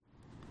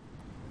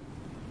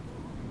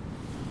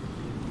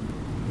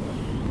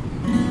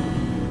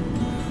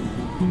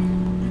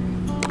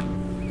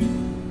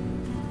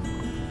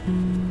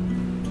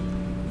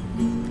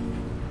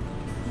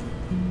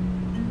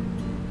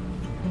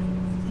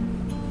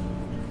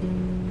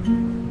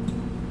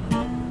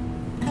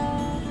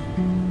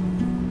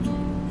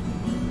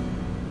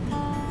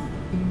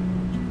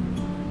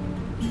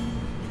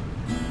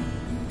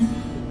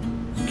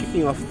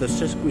kicking off the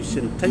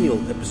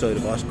sesquicentennial episode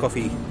of Iced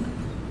Coffee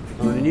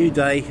on a new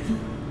day,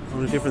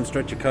 on a different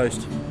stretch of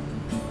coast.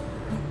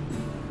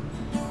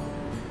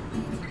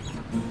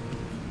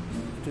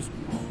 Just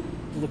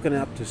looking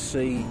out to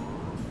sea.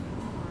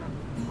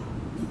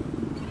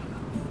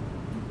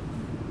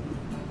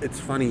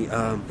 It's funny,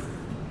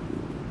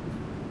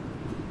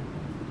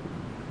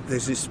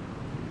 there's this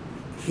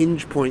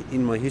hinge point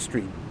in my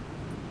history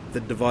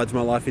that divides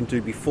my life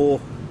into before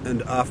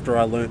and after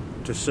I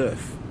learnt to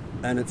surf.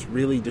 And it's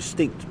really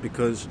distinct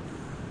because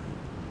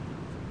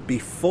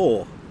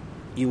before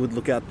you would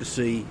look out to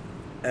sea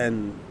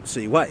and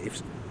see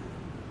waves,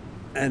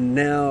 and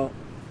now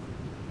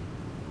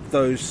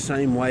those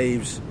same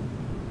waves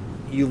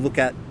you look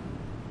at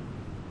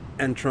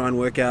and try and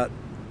work out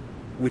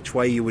which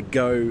way you would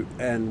go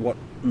and what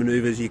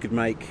manoeuvres you could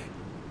make,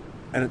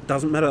 and it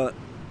doesn't matter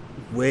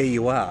where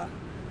you are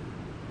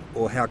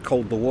or how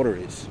cold the water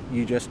is,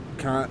 you just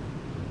can't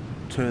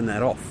turn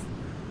that off.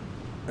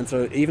 And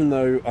so even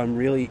though I'm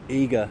really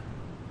eager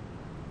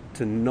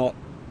to not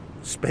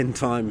spend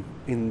time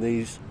in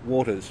these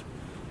waters,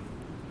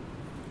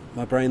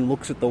 my brain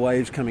looks at the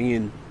waves coming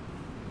in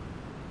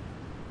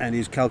and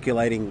is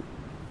calculating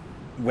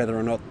whether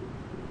or not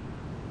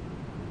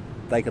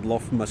they could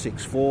loft my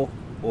 6'4",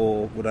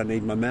 or would I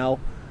need my mal,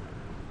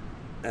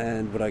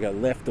 and would I go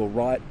left or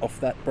right off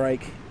that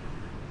break.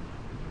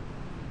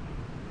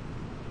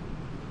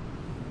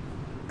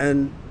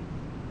 And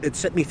it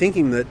set me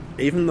thinking that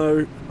even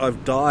though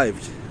I've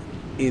dived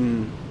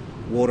in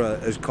water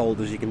as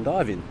cold as you can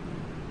dive in,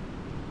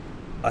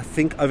 I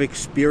think I've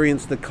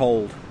experienced the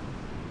cold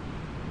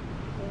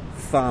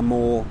far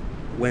more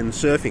when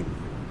surfing,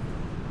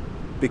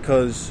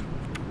 because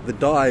the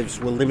dives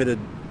were limited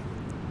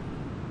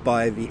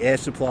by the air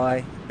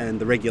supply and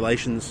the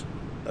regulations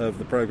of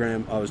the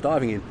program I was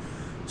diving in.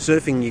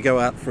 Surfing, you go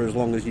out for as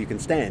long as you can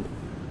stand,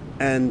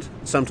 and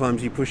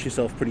sometimes you push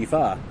yourself pretty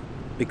far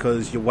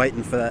because you're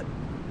waiting for that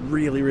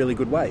really, really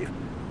good wave.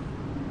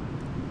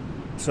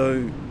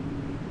 So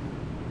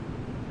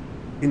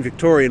in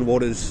Victorian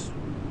waters,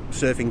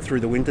 surfing through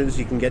the winters,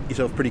 you can get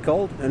yourself pretty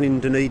cold, and in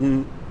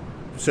Dunedin,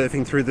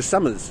 surfing through the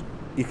summers,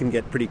 you can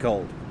get pretty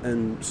cold.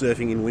 And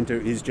surfing in winter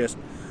is just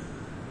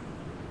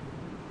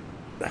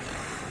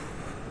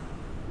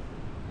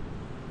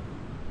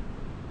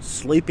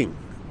sleeping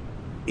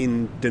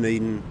in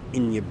Dunedin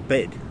in your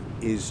bed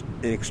is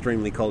an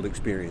extremely cold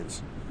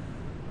experience.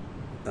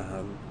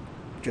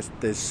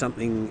 There's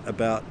something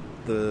about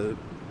the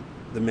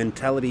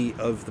mentality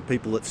of the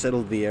people that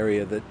settled the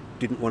area that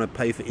didn't want to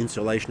pay for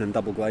insulation and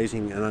double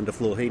glazing and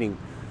underfloor heating.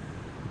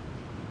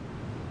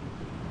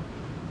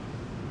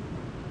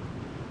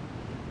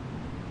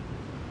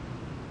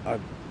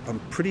 I'm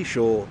pretty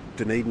sure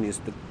Dunedin is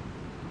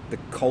the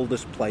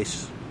coldest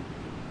place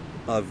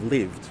I've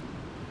lived,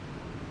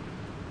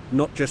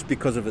 not just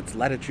because of its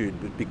latitude,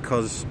 but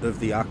because of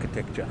the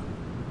architecture.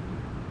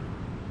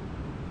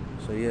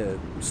 So yeah,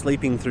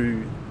 sleeping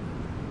through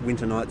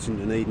winter nights in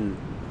Dunedin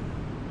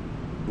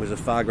was a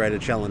far greater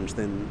challenge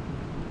than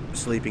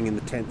sleeping in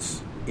the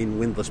tents in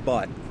Windless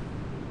Bight.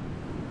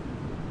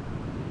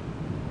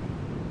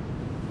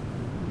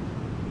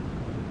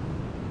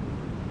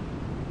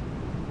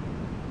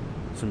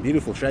 Some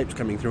beautiful shapes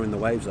coming through in the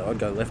waves though. I'd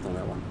go left on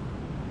that one.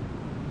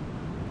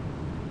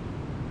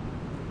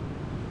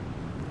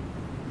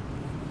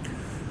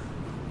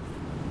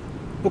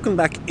 Looking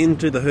back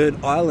into the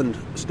Heard Island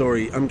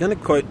story, I'm going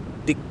to quote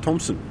Dick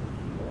Thompson.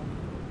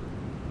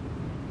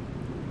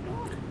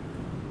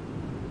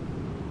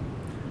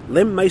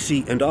 Lem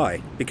Macy and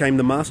I became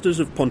the masters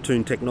of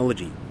pontoon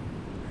technology.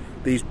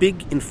 These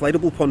big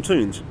inflatable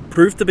pontoons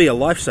proved to be a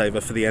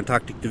lifesaver for the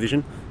Antarctic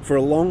Division for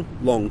a long,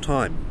 long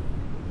time.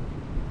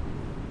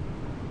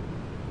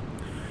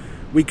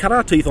 We cut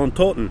our teeth on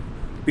Taunton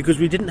because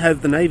we didn't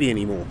have the Navy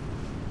anymore.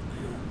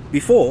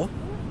 Before,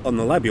 on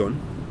the Labuan,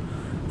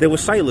 there were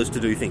sailors to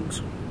do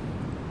things.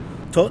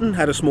 Taunton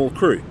had a small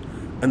crew,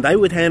 and they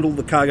would handle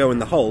the cargo in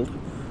the hold.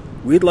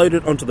 We'd load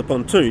it onto the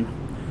pontoon.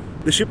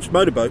 The ship's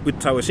motorboat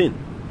would tow us in.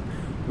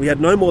 We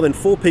had no more than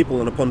 4 people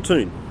on a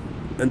pontoon,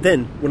 and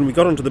then, when we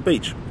got onto the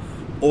beach,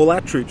 all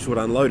our troops would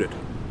unload it.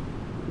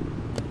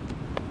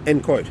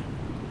 End quote.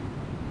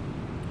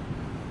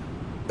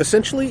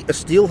 Essentially a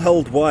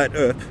steel-hulled Wyatt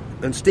Earp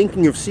and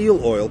stinking of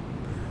seal oil,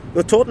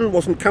 the Taunton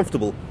wasn't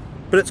comfortable,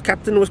 but its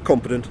captain was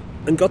competent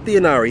and got the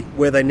ANARE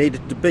where they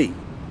needed to be,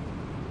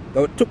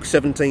 though it took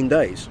 17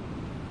 days.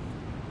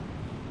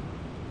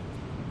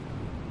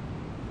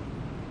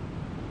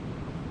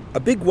 A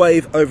big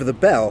wave over the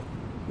bow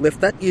left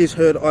that year's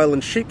Heard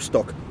Island sheep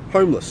stock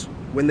homeless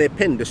when their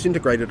pen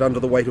disintegrated under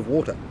the weight of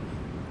water.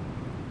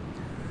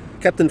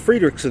 Captain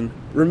Friedrichsen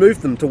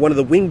removed them to one of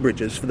the wing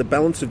bridges for the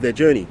balance of their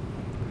journey,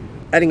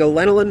 adding a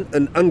lanolin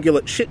and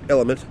ungulate shit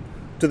element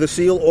to the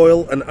seal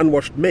oil and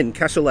unwashed men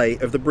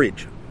cassoulet of the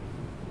bridge.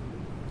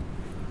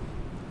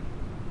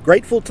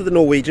 Grateful to the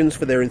Norwegians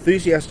for their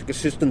enthusiastic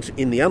assistance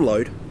in the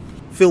unload,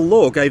 Phil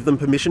Law gave them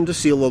permission to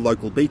seal the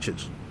local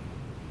beaches.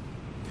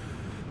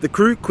 The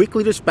crew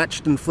quickly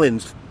dispatched and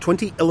flensed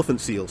 20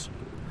 elephant seals,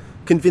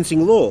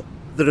 convincing Law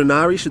that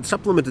ANARE should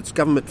supplement its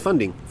government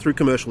funding through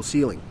commercial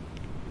sealing.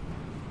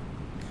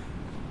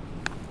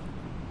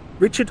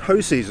 Richard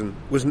Hoseason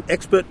was an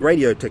expert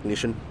radio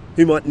technician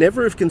who might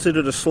never have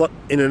considered a slot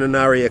in an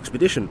ANARE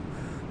expedition,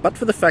 but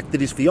for the fact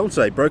that his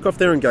fiancée broke off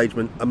their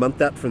engagement a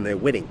month out from their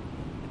wedding.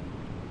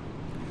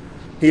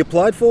 He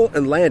applied for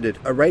and landed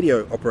a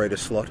radio operator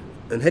slot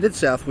and headed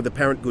south with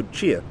apparent good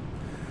cheer,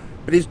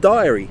 but his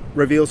diary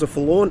reveals a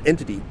forlorn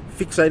entity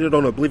fixated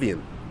on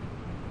oblivion.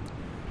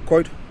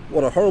 Quote,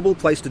 "What a horrible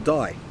place to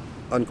die,"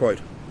 unquote,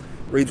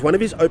 reads one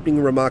of his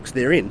opening remarks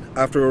therein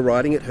after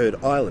arriving at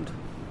Heard Island.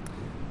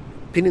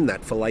 Pin in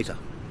that for later.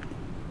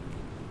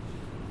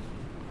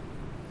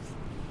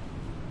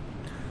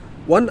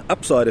 One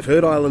upside of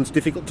Heard Island's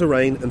difficult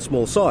terrain and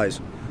small size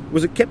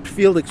was it kept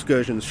field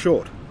excursions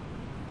short.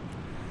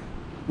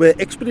 Where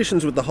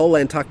expeditions with the whole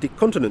Antarctic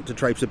continent to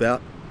traipse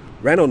about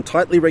ran on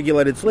tightly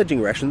regulated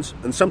sledging rations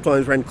and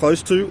sometimes ran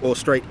close to or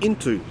straight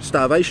into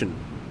starvation,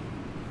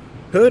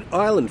 Heard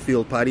Island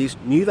field parties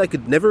knew they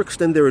could never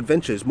extend their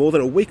adventures more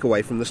than a week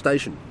away from the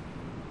station.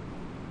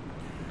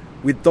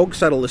 With dog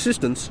saddle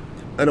assistance,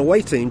 an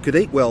away team could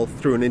eat well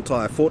through an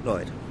entire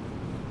fortnight.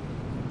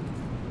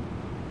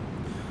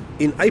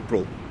 In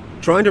April,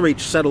 trying to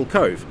reach Saddle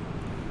Cove,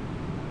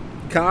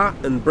 Carr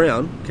and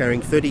Brown,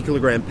 carrying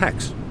 30-kilogram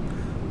packs,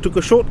 took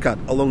a shortcut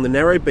along the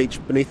narrow beach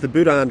beneath the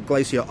Boudin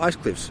Glacier ice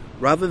cliffs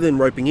rather than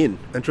roping in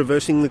and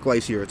traversing the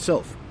glacier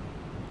itself.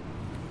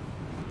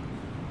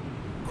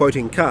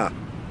 Quoting Carr,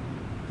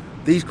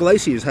 "These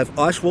glaciers have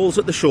ice walls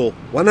at the shore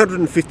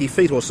 150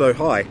 feet or so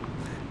high,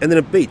 and then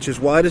a beach as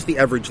wide as the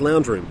average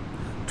lounge room,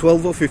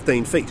 12 or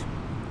 15 feet.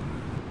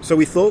 So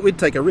we thought we'd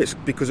take a risk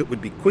because it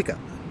would be quicker."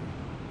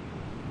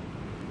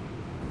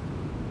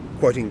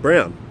 Quoting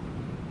Brown,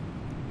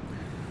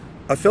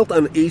 "I felt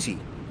uneasy,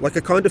 like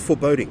a kind of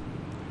foreboding.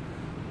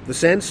 The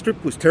sand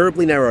strip was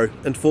terribly narrow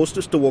and forced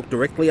us to walk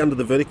directly under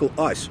the vertical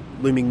ice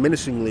looming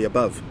menacingly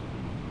above."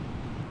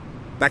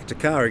 Back to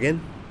Carr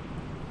again.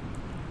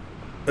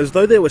 "As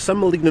though there was some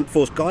malignant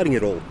force guiding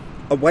it all,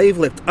 a wave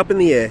leapt up in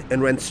the air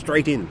and ran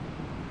straight in.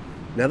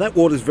 Now that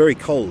water's very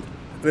cold,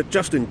 and it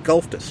just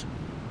engulfed us."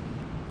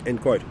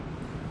 End quote.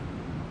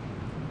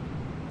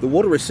 The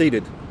water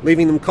receded,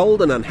 leaving them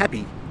cold and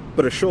unhappy,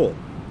 but ashore.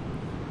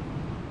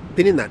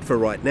 Pin in that for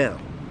right now.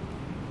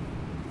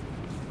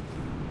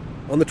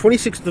 On the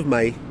 26th of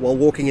May, while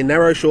walking a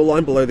narrow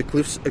shoreline below the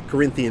cliffs at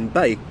Corinthian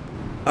Bay,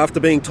 after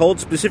being told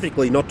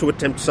specifically not to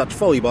attempt such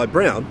folly by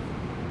Brown,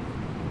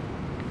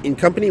 in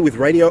company with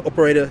radio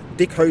operator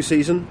Dick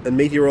Hoseason and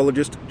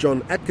meteorologist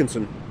John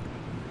Atkinson,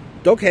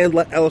 dog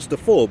handler Alistair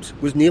Forbes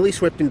was nearly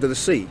swept into the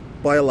sea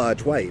by a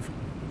large wave.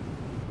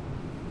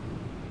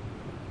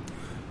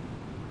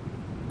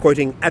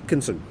 Quoting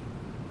Atkinson,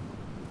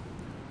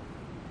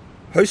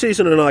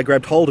 "Hoseason and I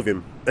grabbed hold of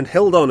him and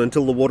held on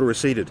until the water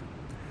receded.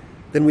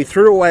 Then we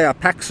threw away our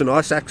packs and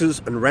ice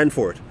axes and ran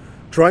for it,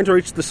 trying to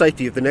reach the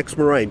safety of the next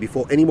moraine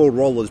before any more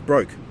rollers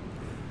broke.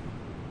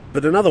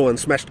 But another one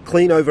smashed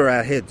clean over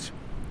our heads.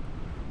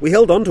 We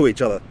held on to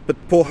each other, but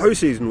poor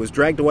Hoseason was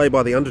dragged away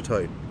by the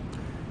undertow.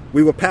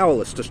 We were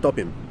powerless to stop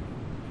him.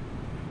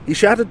 He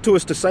shouted to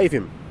us to save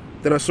him,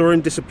 then I saw him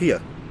disappear,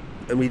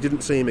 and we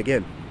didn't see him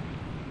again.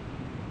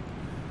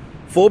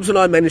 Forbes and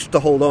I managed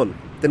to hold on,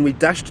 then we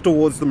dashed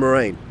towards the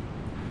moraine.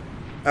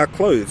 Our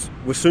clothes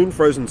were soon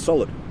frozen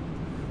solid.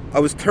 I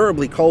was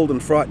terribly cold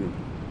and frightened.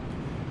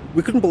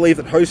 We couldn't believe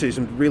that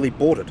Hoseason had really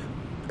bought it,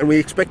 and we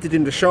expected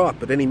him to show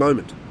up at any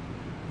moment.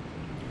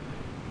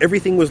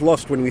 Everything was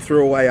lost when we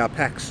threw away our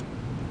packs.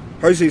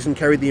 Hoseason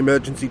carried the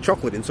emergency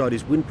chocolate inside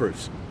his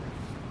windproofs."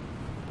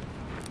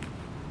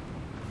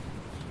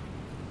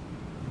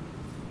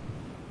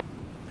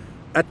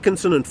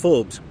 Atkinson and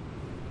Forbes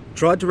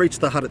tried to reach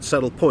the hut at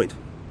Saddle Point,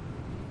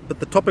 but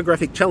the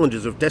topographic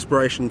challenges of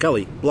Desperation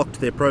Gully blocked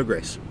their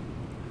progress.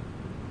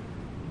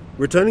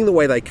 Returning the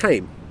way they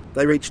came,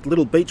 they reached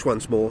Little Beach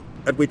once more,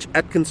 at which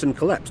Atkinson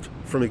collapsed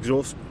from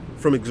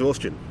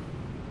exhaustion.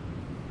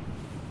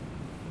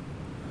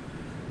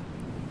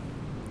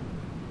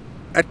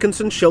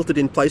 Atkinson sheltered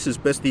in places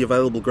best the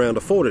available ground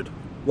afforded,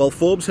 while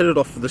Forbes headed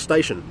off for the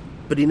station,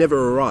 but he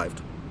never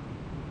arrived.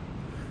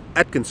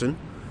 Atkinson,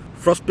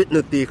 frostbitten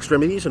at the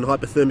extremities and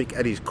hypothermic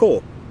at his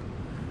core,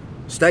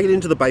 staggered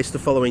into the base the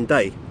following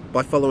day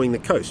by following the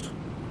coast,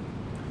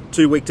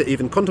 too weak to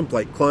even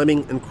contemplate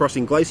climbing and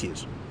crossing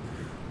glaciers.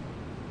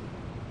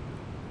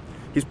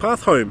 His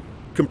path home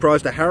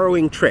comprised a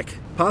harrowing trek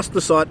past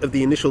the site of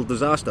the initial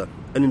disaster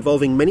and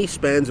involving many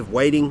spans of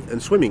wading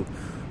and swimming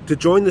to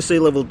join the sea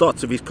level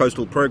dots of his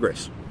coastal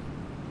progress.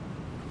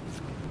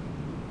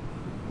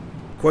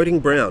 Quoting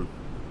Brown,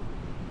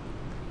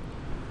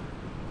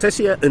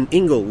 "Tessier and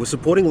Ingle were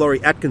supporting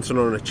Laurie Atkinson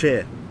on a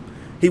chair.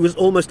 He was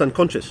almost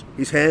unconscious,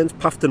 his hands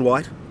puffed and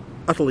white,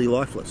 utterly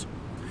lifeless.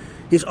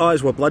 His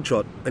eyes were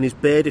bloodshot and his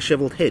bare,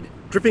 dishevelled head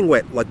dripping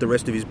wet like the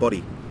rest of his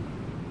body.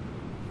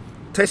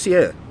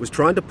 Tessier was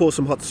trying to pour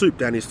some hot soup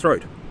down his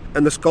throat,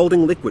 and the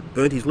scalding liquid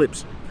burnt his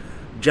lips,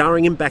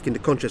 jarring him back into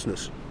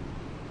consciousness.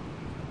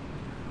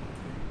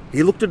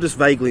 He looked at us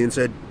vaguely and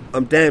said,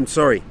 'I'm damned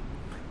sorry.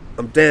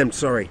 I'm damned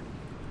sorry.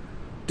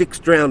 Dick's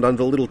drowned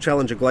under the Little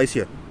Challenger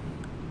Glacier.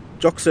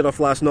 Jock set off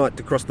last night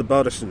to cross the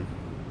Barderson.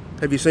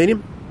 Have you seen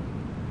him?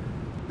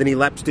 Then he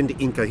lapsed into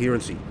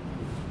incoherency.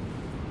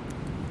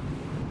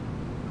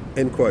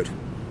 End quote.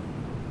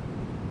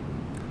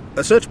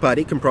 A search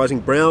party comprising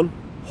Brown,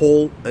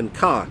 Hall and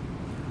Carr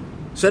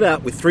set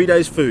out with 3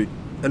 days' food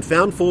and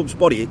found Forbes'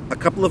 body a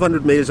couple of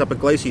 100 metres up a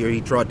glacier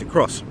he tried to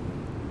cross.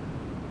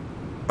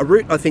 A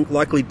route I think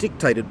likely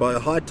dictated by a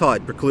high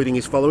tide precluding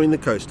his following the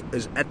coast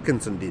as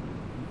Atkinson did.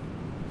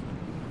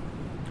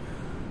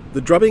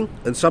 The drubbing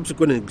and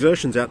subsequent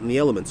exertions out in the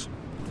elements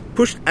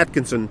pushed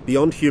Atkinson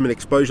beyond human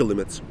exposure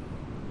limits,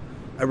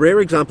 a rare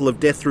example of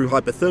death through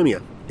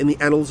hypothermia in the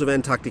annals of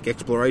Antarctic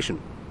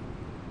exploration.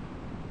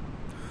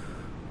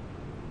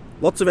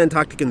 Lots of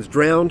Antarcticans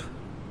drowned,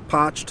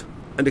 parched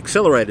and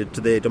accelerated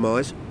to their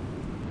demise,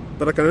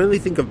 but I can only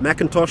think of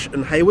McIntosh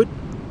and Hayward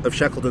of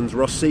Shackleton's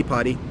Ross Sea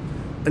Party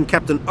and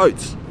Captain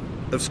Oates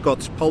of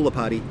Scott's Polar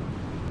Party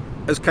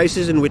as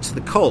cases in which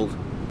the cold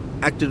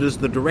acted as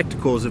the direct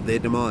cause of their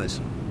demise.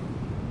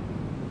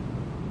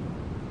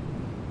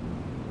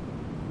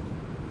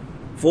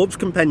 Forbes'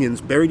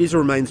 companions buried his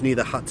remains near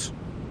the huts.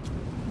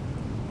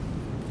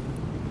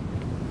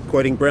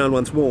 Quoting Brown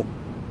once more,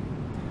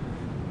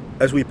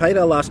 "As we paid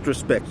our last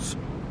respects,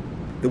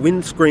 the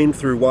wind screamed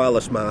through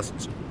wireless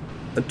masts,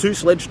 and 2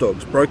 sledge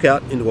dogs broke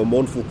out into a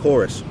mournful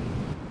chorus,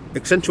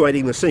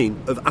 accentuating the scene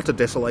of utter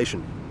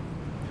desolation.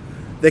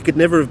 There could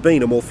never have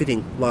been a more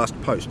fitting last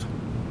post."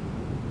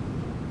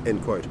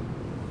 End quote.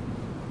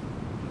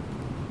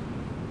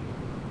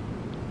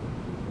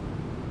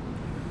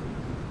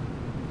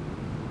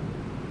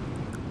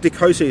 Dick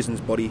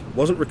Hoseason's body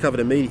wasn't recovered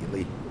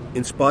immediately,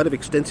 in spite of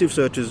extensive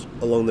searches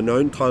along the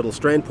known tidal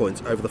strand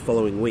points over the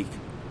following week.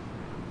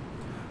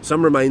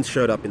 Some remains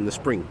showed up in the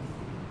spring.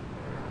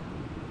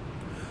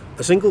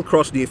 A single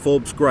cross near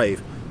Forbes'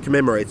 grave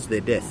commemorates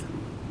their death.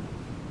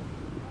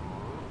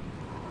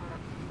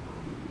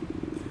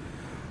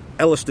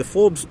 Alistair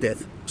Forbes'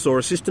 death saw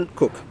assistant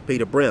cook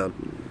Peter Brown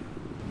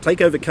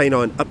take over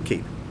canine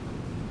upkeep.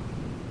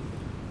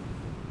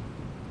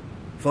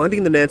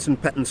 Finding the Nansen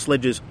pattern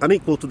sledges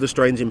unequal to the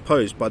strains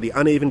imposed by the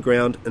uneven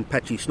ground and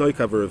patchy snow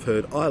cover of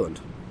Heard Island,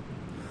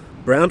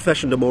 Brown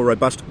fashioned a more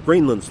robust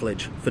Greenland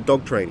sledge for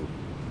dog training.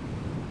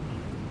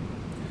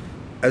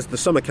 As the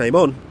summer came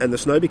on and the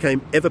snow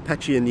became ever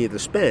patchier near the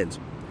spans,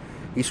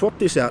 he swapped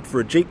this out for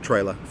a Jeep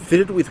trailer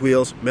fitted with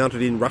wheels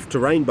mounted in rough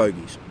terrain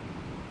bogies.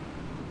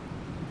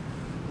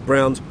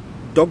 Brown's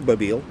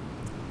Dogmobile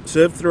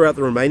served throughout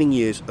the remaining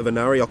years of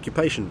ANARE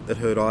occupation at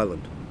Heard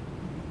Island.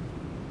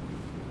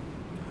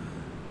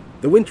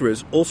 The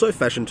winterers also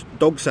fashioned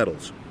dog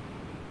saddles.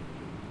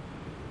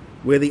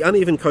 Where the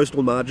uneven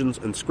coastal margins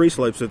and scree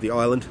slopes of the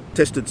island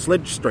tested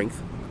sledge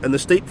strength, and the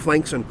steep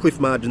flanks and cliff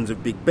margins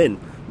of Big Ben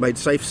made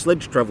safe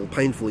sledge travel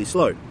painfully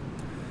slow,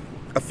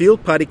 a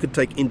field party could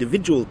take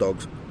individual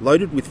dogs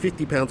loaded with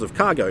 50 pounds of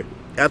cargo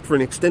out for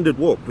an extended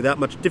walk without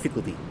much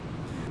difficulty,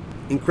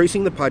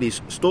 increasing the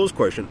party's stores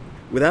quotient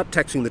without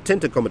taxing the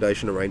tent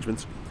accommodation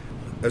arrangements,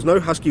 as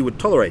no husky would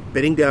tolerate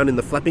bedding down in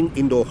the flapping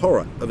indoor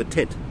horror of a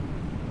tent.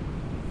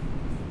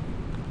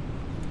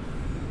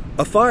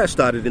 A fire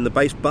started in the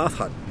base bath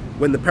hut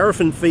when the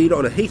paraffin feed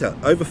on a heater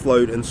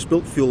overflowed and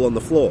spilt fuel on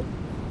the floor.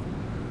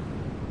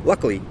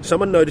 Luckily,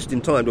 someone noticed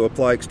in time to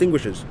apply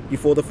extinguishers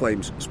before the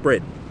flames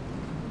spread.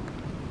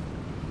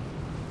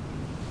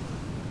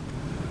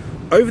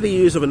 Over the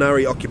years of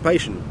ANARE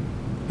occupation,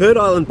 Heard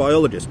Island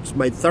biologists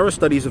made thorough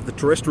studies of the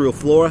terrestrial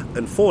flora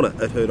and fauna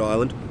at Heard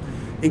Island,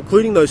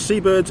 including those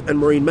seabirds and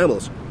marine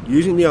mammals,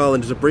 using the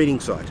island as a breeding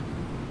site.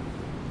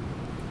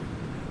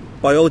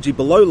 Biology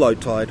below low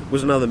tide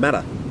was another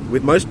matter,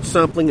 with most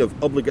sampling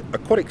of obligate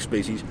aquatic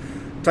species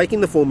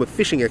taking the form of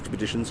fishing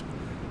expeditions,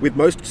 with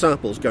most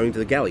samples going to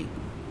the galley.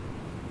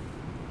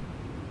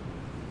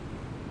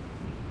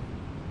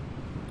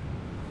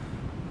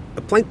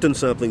 A plankton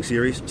sampling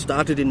series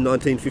started in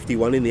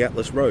 1951 in the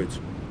Atlas Roads,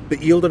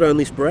 but yielded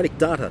only sporadic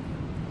data,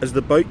 as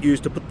the boat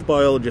used to put the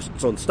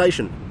biologists on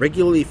station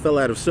regularly fell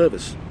out of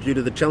service due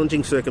to the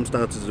challenging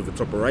circumstances of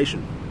its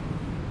operation.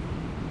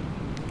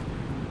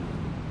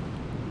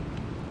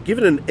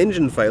 Given an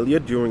engine failure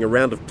during a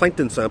round of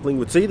plankton sampling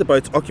would see the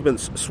boat's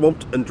occupants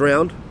swamped and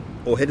drowned,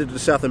 or headed to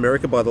South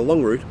America by the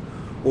long route,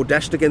 or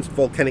dashed against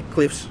volcanic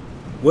cliffs,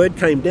 word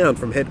came down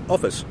from head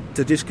office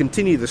to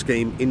discontinue the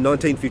scheme in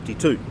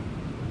 1952.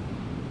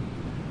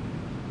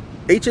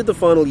 Each of the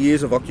final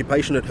years of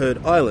occupation at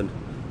Heard Island,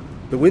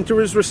 the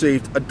winterers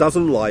received a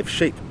dozen live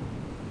sheep.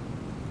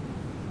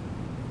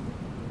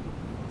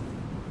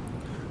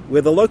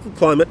 Where the local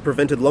climate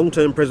prevented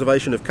long-term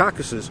preservation of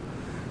carcasses,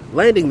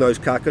 landing those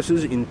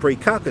carcasses in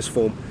pre-carcass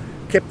form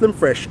kept them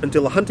fresh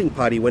until a hunting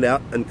party went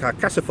out and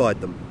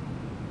carcassified them.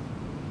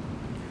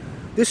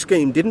 This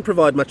scheme didn't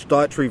provide much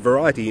dietary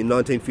variety in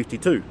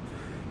 1952,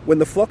 when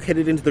the flock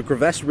headed into the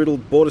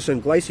crevasse-riddled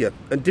Barderson Glacier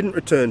and didn't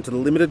return to the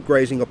limited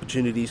grazing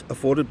opportunities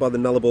afforded by the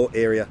Nullarbor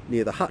area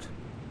near the hut.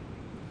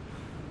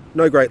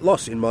 No great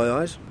loss in my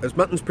eyes, as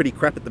mutton's pretty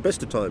crap at the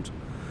best of times,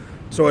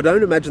 So I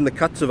don't imagine the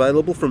cuts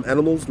available from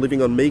animals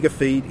living on meagre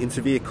feed in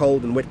severe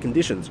cold and wet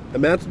conditions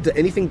amounted to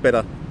anything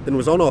better than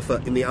was on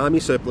offer in the army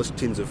surplus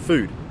tins of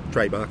food,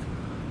 trademark,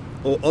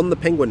 or on the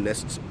penguin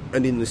nests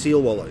and in the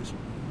seal wallows.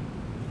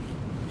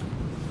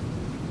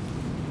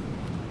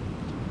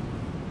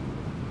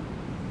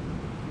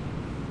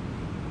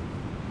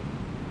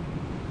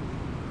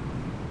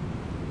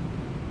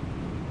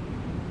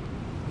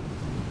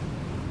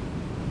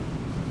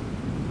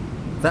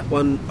 That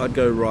one I'd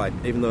go right,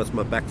 even though it's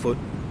my back foot.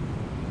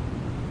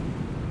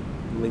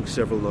 Link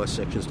several nice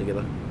sections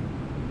together.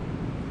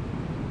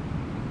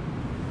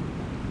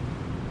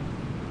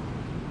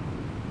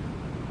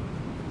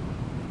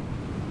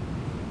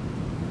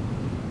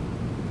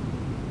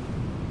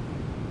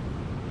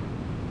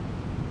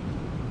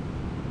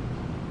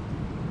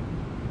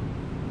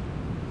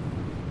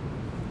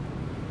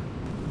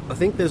 I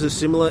think there's a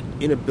similar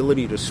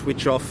inability to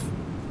switch off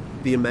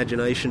the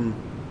imagination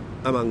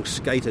among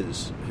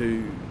skaters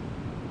who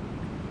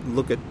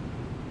look at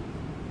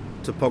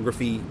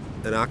topography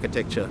and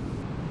architecture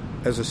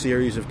as a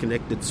series of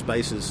connected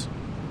spaces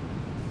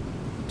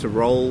to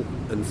roll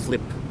and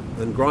flip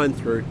and grind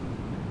through,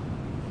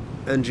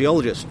 and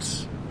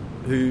geologists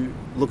who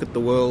look at the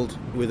world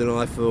with an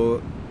eye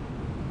for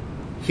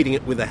hitting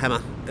it with a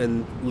hammer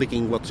and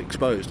licking what's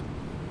exposed.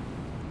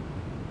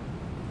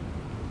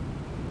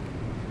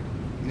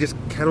 You just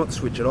cannot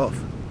switch it off.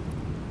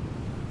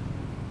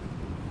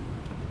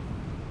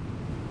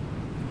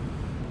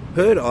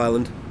 Heard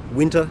Island,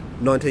 winter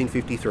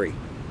 1953.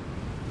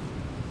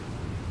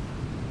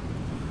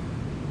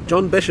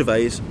 John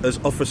Bechervaise as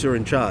officer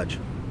in charge,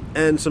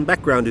 and some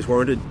background is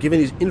warranted given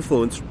his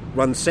influence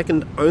runs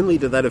second only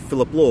to that of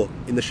Philip Law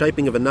in the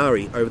shaping of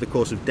ANARE over the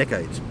course of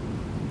decades.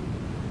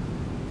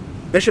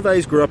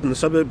 Bechervaise grew up in the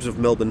suburbs of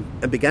Melbourne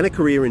and began a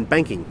career in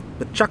banking,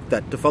 but chucked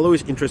that to follow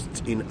his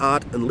interests in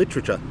art and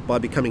literature by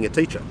becoming a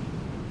teacher.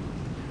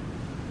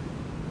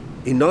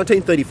 In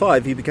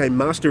 1935 he became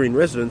Master in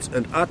Residence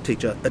and art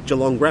teacher at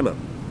Geelong Grammar,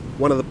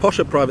 one of the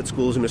posher private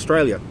schools in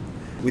Australia,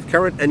 with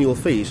current annual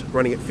fees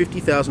running at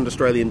 50,000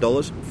 Australian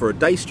dollars for a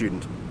day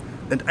student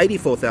and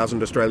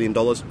 84,000 Australian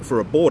dollars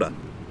for a boarder,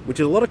 which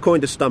is a lot of coin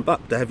to stump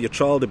up to have your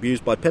child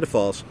abused by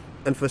pedophiles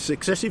and for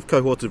successive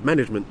cohorts of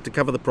management to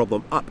cover the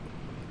problem up.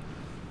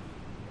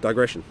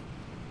 Digression.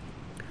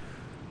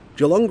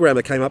 Geelong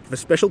Grammar came up for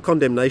special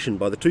condemnation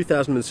by the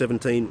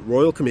 2017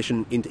 Royal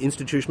Commission into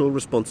Institutional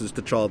Responses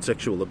to Child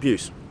Sexual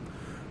Abuse,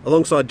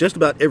 alongside just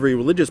about every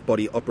religious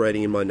body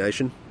operating in my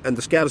nation and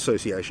the Scout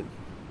Association.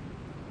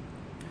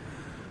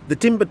 The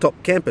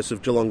Timbertop campus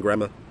of Geelong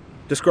Grammar,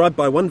 described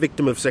by one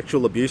victim of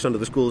sexual abuse under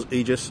the school's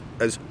aegis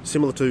as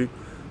similar to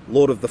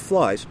Lord of the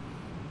Flies,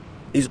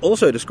 is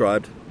also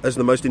described as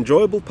the most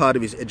enjoyable part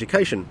of his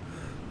education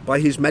by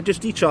His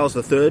Majesty Charles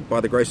III, by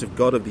the grace of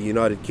God of the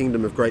United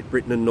Kingdom of Great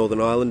Britain and Northern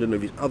Ireland and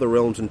of his other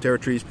realms and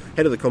territories,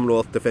 head of the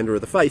Commonwealth, Defender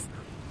of the Faith,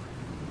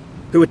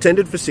 who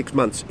attended for 6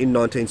 months in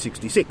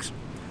 1966,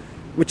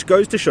 which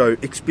goes to show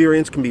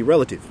experience can be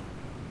relative.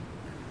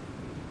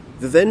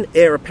 The then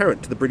heir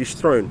apparent to the British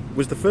throne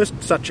was the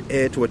first such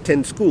heir to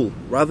attend school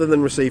rather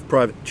than receive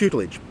private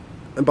tutelage,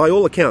 and by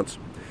all accounts,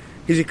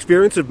 his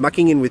experience of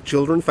mucking in with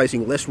children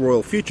facing less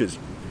royal futures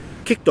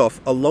kicked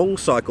off a long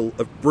cycle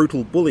of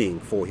brutal bullying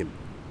for him.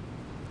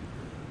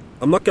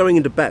 I'm not going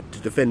into bat to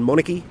defend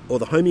monarchy or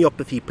the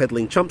homeopathy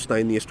peddling chump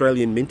stain the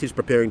Australian Mint is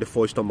preparing to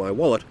foist on my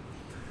wallet,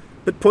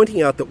 but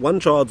pointing out that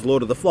one child's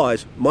Lord of the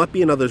Flies might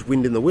be another's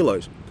Wind in the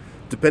Willows,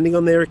 depending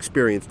on their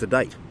experience to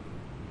date.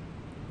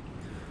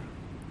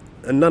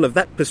 And none of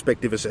that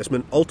perspective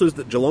assessment alters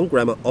that Geelong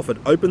Grammar offered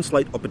open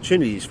slate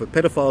opportunities for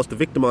pedophiles to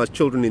victimise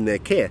children in their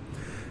care,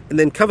 and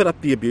then covered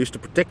up the abuse to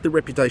protect the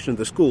reputation of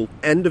the school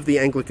and of the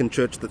Anglican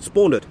Church that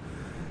spawned it,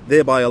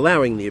 thereby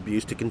allowing the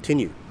abuse to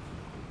continue.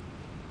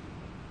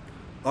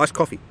 Iced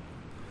coffee.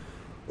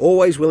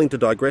 Always willing to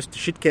digress to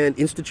shit-can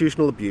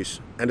institutional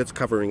abuse and its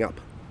covering up.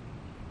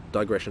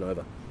 Digression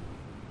over.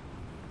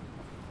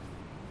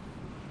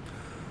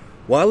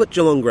 While at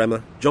Geelong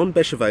Grammar, John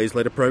Bechervaise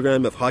led a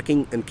program of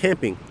hiking and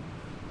camping,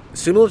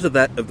 similar to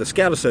that of the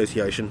Scout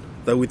Association,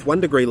 though with 1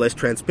 degree less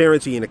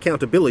transparency and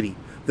accountability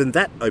than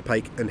that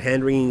opaque and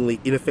hand-wringingly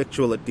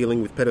ineffectual at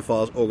dealing with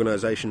pedophiles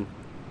organisation,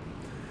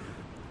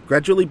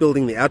 gradually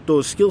building the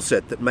outdoors skill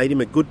set that made him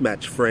a good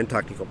match for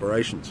Antarctic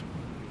operations.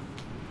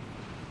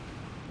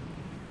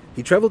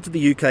 He travelled to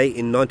the UK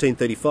in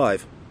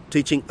 1935,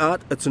 teaching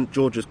art at St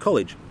George's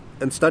College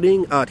and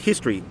studying art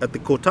history at the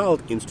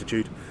Courtauld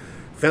Institute,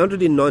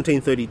 founded in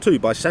 1932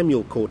 by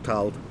Samuel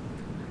Courtauld,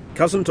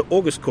 cousin to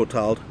August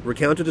Courtauld,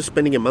 recounted as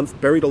spending a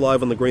month buried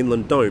alive on the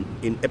Greenland Dome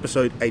in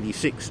episode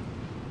 86.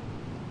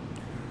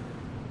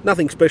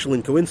 Nothing special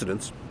in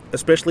coincidence,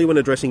 especially when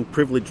addressing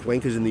privileged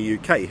wankers in the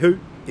UK who,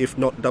 if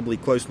not doubly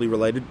closely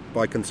related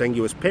by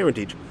consanguineous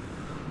parentage,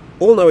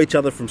 all know each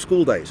other from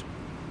school days,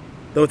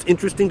 though it's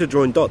interesting to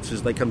join dots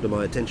as they come to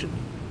my attention.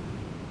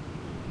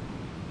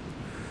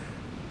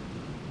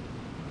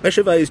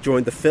 Bechervaise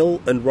joined the Fell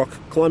and Rock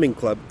Climbing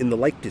Club in the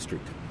Lake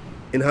District,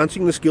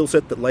 enhancing the skill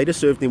set that later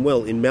served him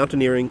well in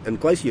mountaineering and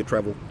glacier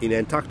travel in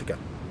Antarctica.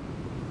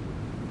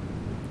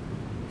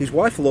 His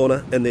wife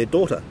Lorna and their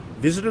daughter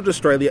visited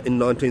Australia in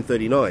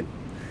 1939,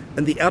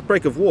 and the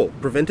outbreak of war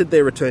prevented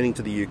their returning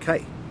to the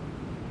UK.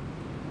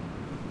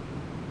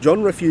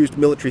 John refused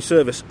military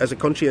service as a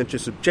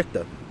conscientious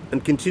objector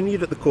and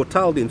continued at the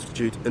Courtauld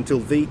Institute until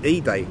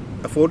VE Day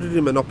afforded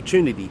him an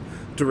opportunity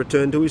to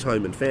return to his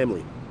home and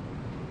family.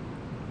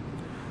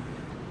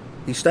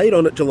 He stayed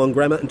on at Geelong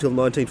Grammar until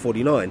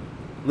 1949,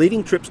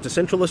 leading trips to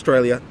Central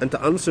Australia and to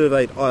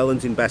unsurveyed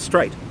islands in Bass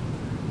Strait.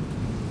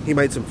 He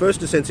made some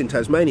first ascents in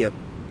Tasmania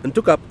and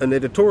took up an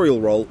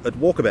editorial role at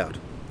Walkabout,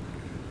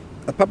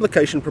 a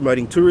publication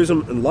promoting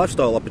tourism and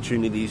lifestyle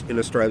opportunities in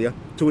Australia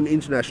to an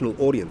international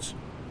audience.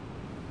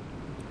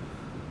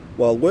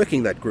 While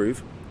working that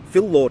groove,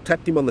 Phil Law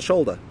tapped him on the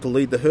shoulder to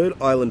lead the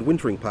Heard Island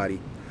wintering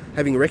party,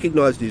 having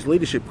recognised his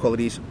leadership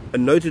qualities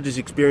and noted his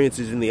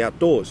experiences in the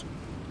outdoors,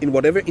 in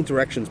whatever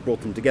interactions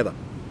brought them together.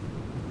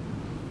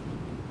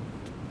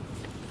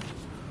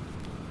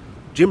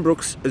 Jim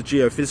Brooks as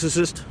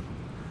geophysicist,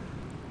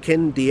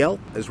 Ken DL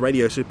as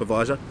radio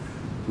supervisor,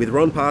 with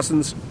Ron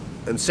Parsons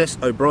and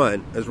Seth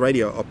O'Brien as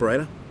radio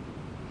operator,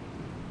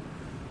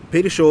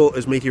 Peter Shaw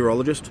as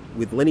meteorologist,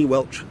 with Lenny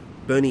Welch,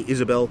 Bernie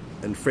Isabel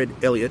and Fred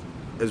Elliott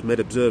as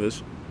med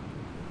observers,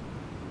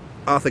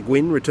 Arthur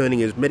Gwynn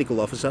returning as medical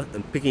officer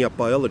and picking up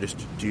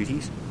biologist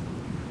duties,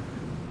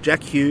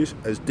 Jack Hughes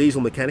as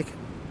diesel mechanic,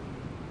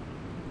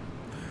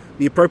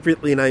 the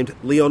appropriately named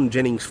Leon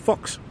Jennings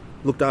Fox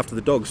looked after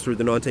the dogs through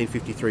the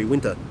 1953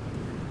 winter,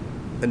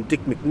 and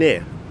Dick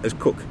McNair as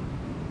cook.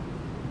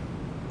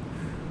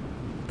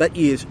 That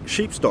year's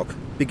sheep stock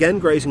began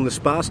grazing the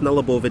sparse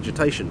Nullarbor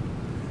vegetation,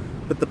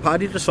 but the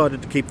party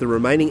decided to keep the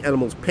remaining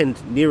animals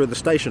penned nearer the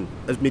station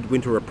as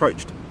midwinter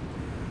approached,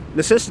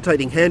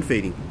 necessitating hand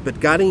feeding but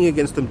guarding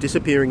against them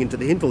disappearing into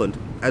the hinterland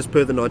as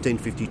per the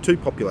 1952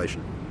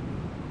 population.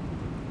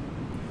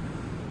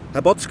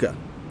 Habotska,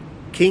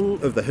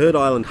 king of the Heard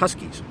Island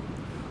Huskies,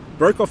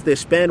 broke off their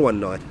span one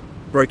night,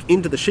 broke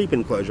into the sheep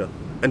enclosure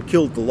and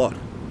killed the lot.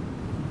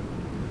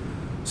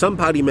 Some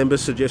party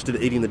members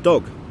suggested eating the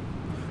dog,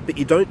 but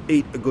you don't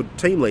eat a good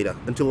team leader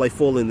until they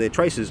fall in their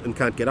traces and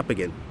can't get up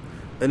again.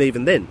 And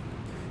even then,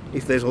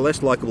 if there's a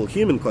less likeable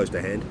human close to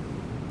hand.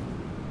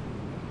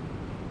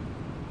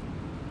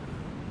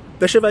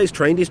 Bechervaise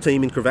trained his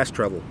team in crevasse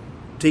travel,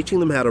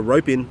 teaching them how to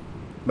rope in,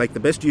 make the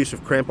best use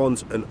of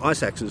crampons and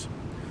ice axes,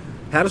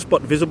 how to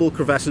spot visible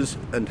crevasses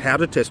and how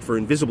to test for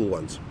invisible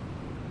ones.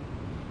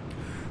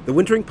 The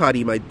wintering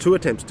party made 2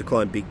 attempts to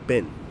climb Big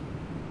Ben.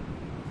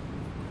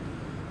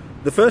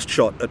 The first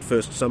shot at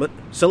First Summit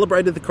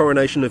celebrated the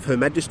coronation of Her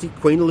Majesty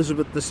Queen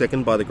Elizabeth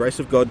II by the grace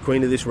of God,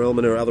 Queen of this realm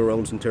and her other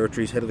realms and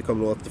territories, Head of the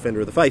Commonwealth, Defender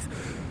of the Faith,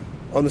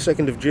 on the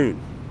 2nd of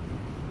June.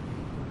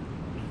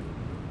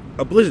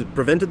 A blizzard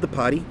prevented the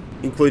party,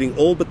 including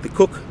all but the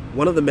cook,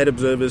 one of the med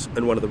observers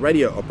and one of the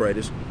radio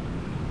operators,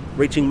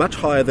 reaching much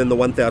higher than the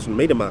 1,000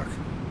 metre mark,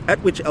 at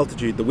which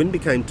altitude the wind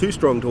became too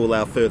strong to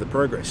allow further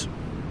progress.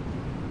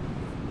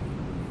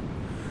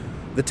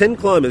 The 10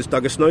 climbers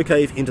dug a snow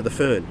cave into the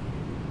fern.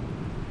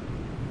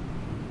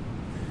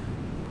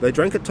 They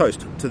drank a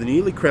toast to the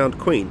newly crowned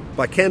Queen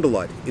by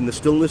candlelight in the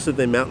stillness of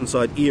their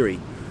mountainside eyrie,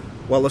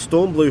 while a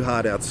storm blew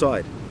hard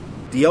outside,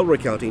 DL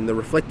recounting the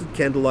reflected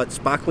candlelight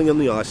sparkling on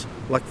the ice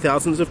like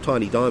thousands of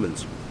tiny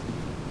diamonds.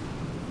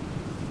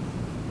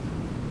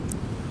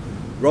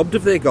 Robbed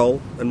of their goal,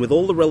 and with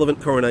all the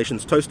relevant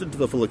coronations toasted to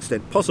the full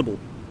extent possible,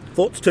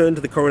 thoughts turned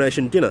to the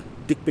coronation dinner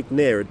Dick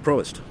McNair had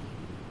promised.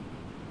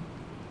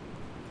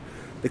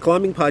 The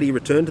climbing party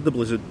returned to the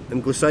blizzard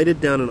and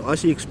glissaded down an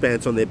icy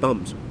expanse on their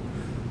bums,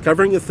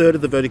 covering a third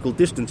of the vertical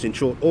distance in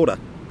short order,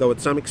 though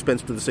at some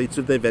expense to the seats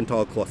of their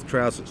ventile cloth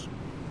trousers.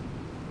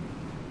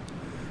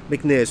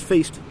 McNair's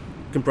feast,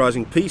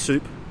 comprising pea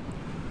soup,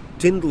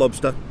 tinned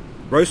lobster,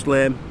 roast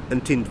lamb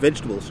and tinned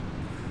vegetables,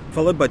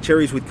 followed by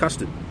cherries with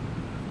custard,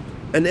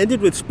 and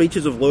ended with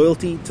speeches of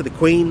loyalty to the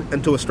Queen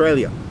and to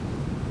Australia,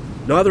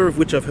 neither of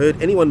which I've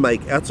heard anyone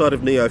make outside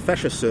of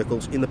neo-fascist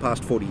circles in the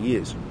past 40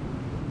 years.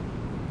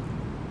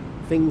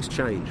 Things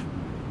change.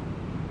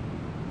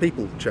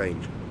 People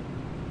change.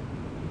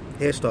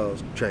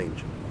 Hairstyles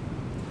change.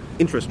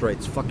 Interest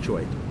rates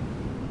fluctuate.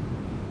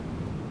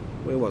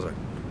 Where was I?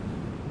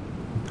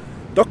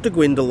 Dr.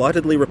 Gwynn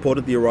delightedly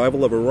reported the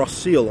arrival of a Ross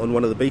seal on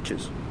one of the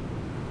beaches.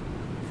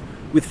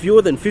 With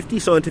fewer than 50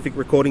 scientific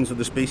recordings of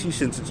the species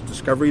since its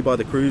discovery by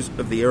the crews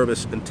of the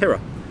Erebus and Terror,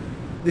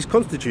 this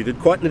constituted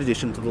quite an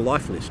addition to the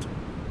life list.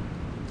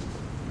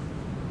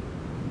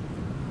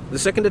 The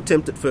second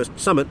attempt at First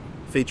Summit,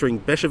 featuring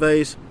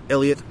Bechervaise,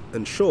 Elliott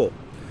and Shaw,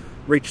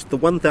 reached the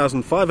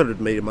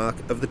 1,500 metre mark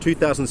of the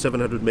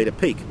 2,700 metre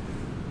peak,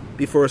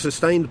 before a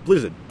sustained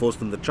blizzard forced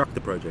them to chuck the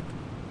project.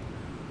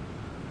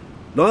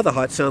 Neither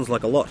height sounds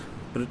like a lot,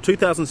 but at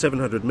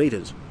 2,700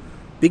 metres,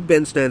 Big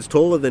Ben stands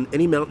taller than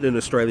any mountain in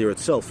Australia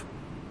itself,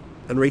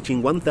 and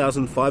reaching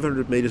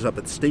 1,500 metres up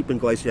its steep and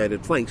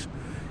glaciated flanks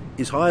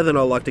is higher than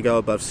I like to go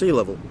above sea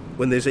level,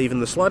 when there's even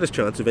the slightest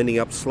chance of ending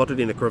up slotted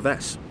in a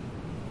crevasse.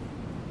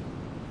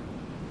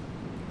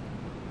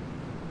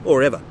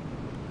 Or ever.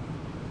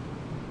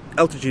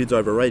 Altitude's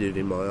overrated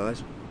in my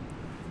eyes.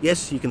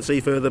 Yes, you can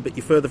see further, but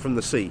you're further from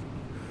the sea.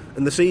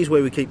 And the sea is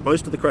where we keep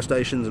most of the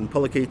crustaceans and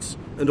polychaetes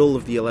and all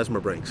of the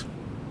elasmobranchs.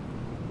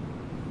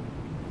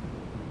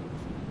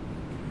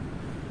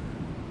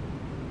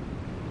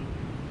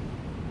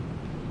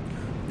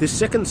 This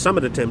second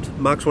summit attempt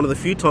marks one of the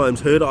few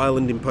times Heard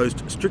Island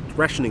imposed strict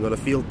rationing on a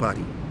field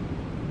party.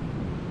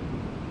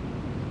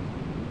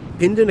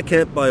 Pinned in a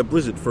camp by a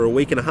blizzard for a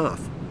week and a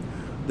half,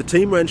 the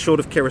team ran short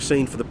of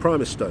kerosene for the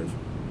primus stove.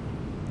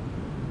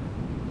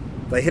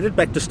 They headed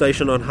back to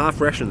station on half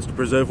rations to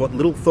preserve what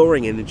little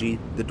thawing energy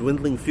the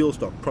dwindling fuel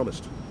stock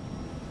promised.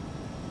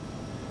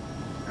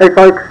 Hey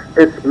folks,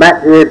 it's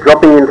Matt here,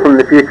 dropping in from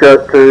the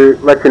future to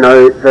let you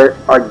know that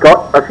I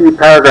got a few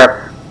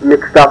paragraphs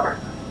mixed up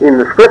in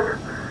the script.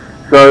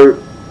 So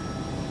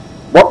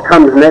what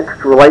comes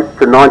next relates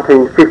to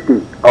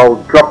 1950.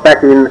 I'll drop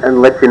back in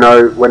and let you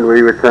know when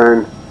we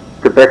return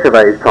to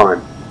Bechervaise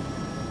time.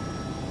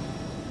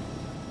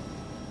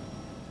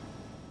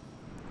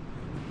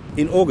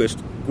 In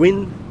August,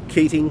 Gwyn,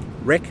 Keating,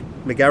 Reck,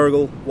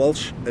 McGarrigle,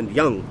 Walsh and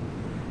Young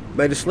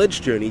made a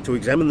sledge journey to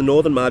examine the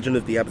northern margin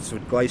of the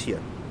Abbotsford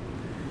Glacier.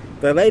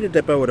 They laid a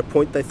depot at a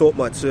point they thought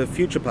might serve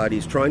future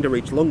parties trying to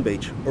reach Long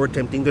Beach or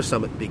attempting to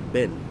summit Big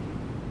Ben.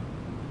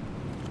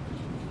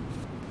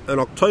 An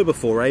October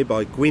foray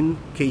by Gwyn,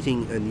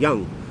 Keating and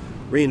Young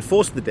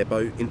reinforced the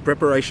depot in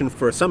preparation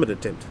for a summit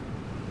attempt.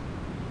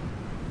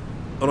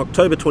 On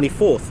October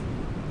 24th,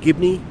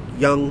 Gibney,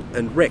 Young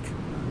and Reck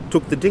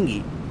took the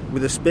dinghy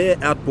with a spare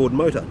outboard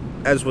motor,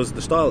 as was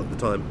the style at the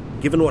time,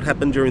 given what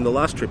happened during the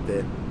last trip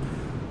there,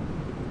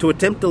 to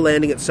attempt a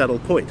landing at Saddle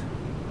Point.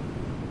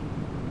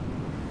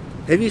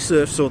 Heavy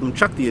surf saw them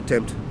chuck the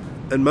attempt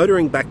and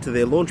motoring back to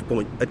their launch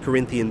point at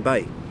Corinthian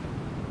Bay.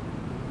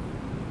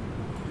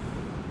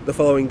 The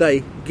following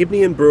day,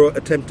 Gibney and Brewer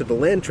attempted a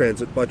land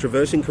transit by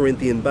traversing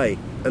Corinthian Bay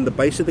and the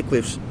base of the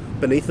cliffs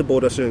beneath the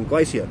Bordasern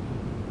Glacier.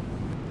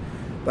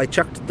 They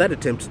chucked that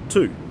attempt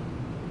too.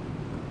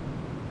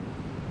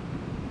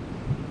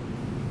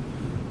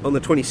 On the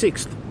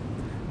 26th,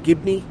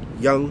 Gibney,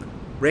 Young,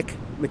 Reck,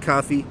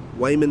 McCarthy,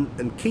 Wayman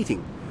and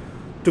Keating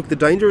took the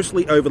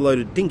dangerously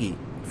overloaded dinghy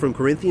from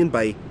Corinthian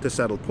Bay to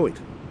Saddle Point.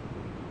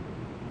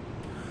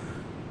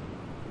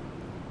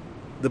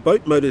 The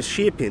boat motor's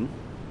shear pin,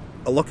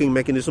 a locking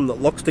mechanism that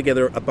locks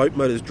together a boat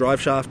motor's drive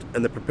shaft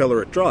and the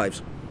propeller it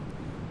drives,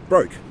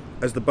 broke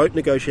as the boat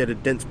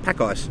negotiated dense pack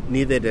ice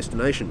near their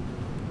destination.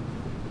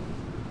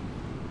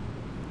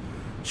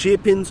 Shear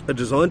pins are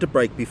designed to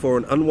break before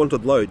an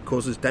unwanted load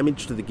causes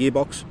damage to the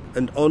gearbox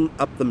and on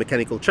up the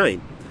mechanical chain,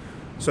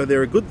 so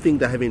they're a good thing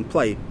to have in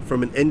play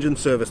from an engine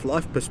service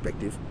life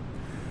perspective.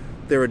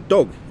 They're a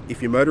dog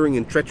if you're motoring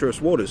in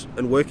treacherous waters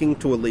and working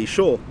to a lee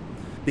shore,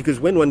 because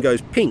when one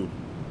goes ping,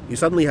 you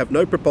suddenly have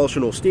no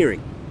propulsion or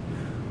steering,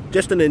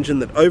 just an engine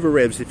that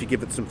over-revs if you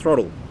give it some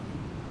throttle.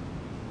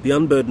 The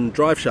unburdened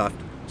drive shaft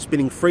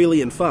spinning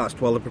freely and fast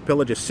while the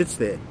propeller just sits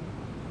there,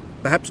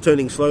 perhaps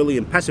turning slowly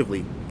and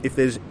passively if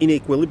there's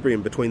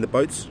inequilibrium between the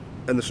boats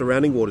and the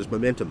surrounding water's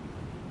momentum.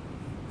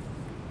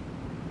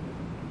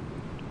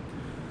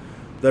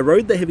 They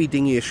rowed the heavy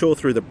dinghy ashore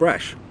through the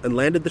brash and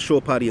landed the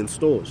shore party and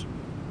stores.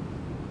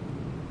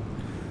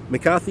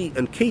 McCarthy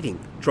and Keating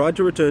tried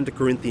to return to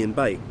Corinthian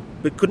Bay,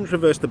 but couldn't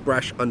traverse the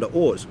brash under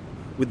oars,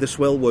 with the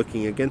swell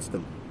working against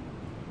them.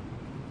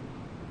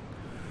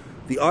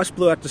 The ice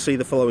blew out to sea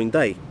the following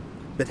day,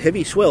 but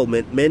heavy swell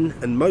meant men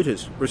and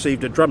motors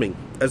received a drumming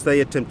as they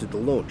attempted to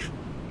launch.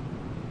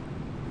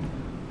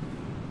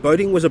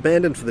 Boating was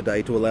abandoned for the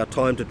day to allow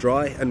time to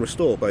dry and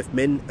restore both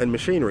men and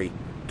machinery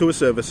to a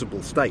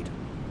serviceable state.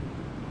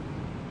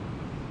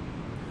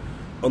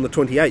 On the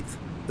 28th,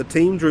 the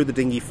team drew the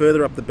dinghy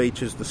further up the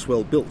beach as the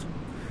swell built,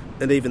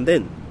 and even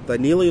then, they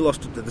nearly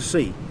lost it to the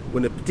sea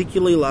when a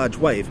particularly large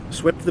wave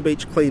swept the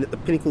beach clean at the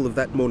pinnacle of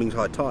that morning's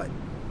high tide.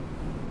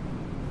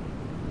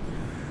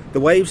 The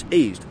waves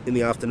eased in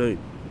the afternoon.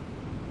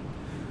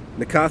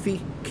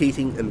 McCarthy,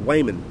 Keating and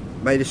Wayman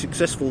made a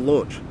successful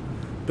launch,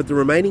 but the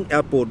remaining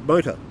outboard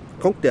motor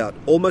conked out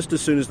almost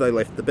as soon as they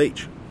left the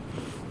beach.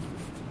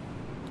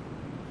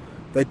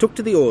 They took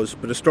to the oars,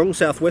 but a strong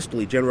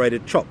southwesterly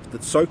generated chop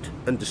that soaked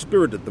and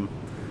dispirited them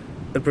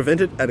and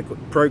prevented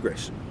adequate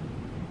progress.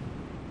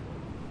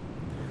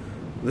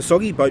 The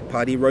soggy boat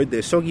party rowed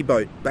their soggy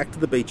boat back to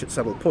the beach at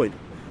Saddle Point,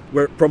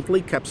 where it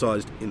promptly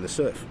capsized in the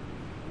surf.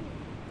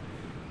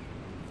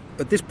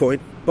 At this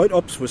point, boat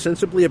ops were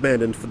sensibly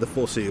abandoned for the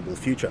foreseeable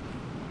future.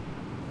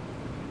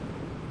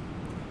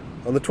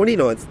 On the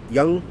 29th,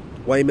 Young,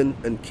 Wayman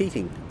and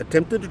Keating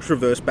attempted to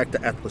traverse back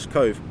to Atlas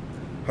Cove,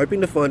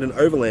 hoping to find an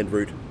overland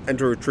route and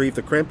to retrieve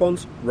the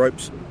crampons,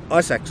 ropes,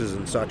 ice axes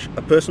and such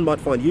a person might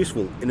find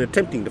useful in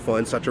attempting to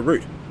find such a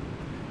route,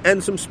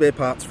 and some spare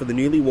parts for the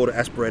newly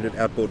water-aspirated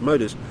outboard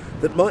motors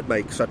that might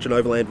make such an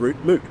overland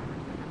route moot.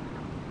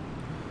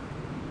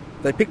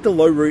 They picked a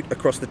low route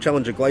across the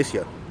Challenger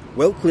Glacier,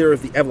 well clear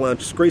of the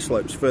avalanche scree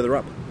slopes further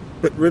up,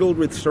 but riddled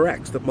with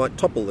seracs that might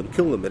topple and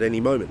kill them at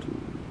any moment,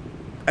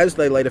 as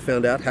they later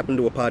found out happened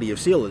to a party of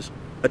sealers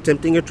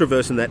attempting a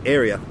traverse in that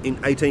area in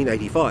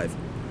 1885,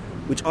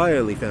 which I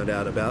only found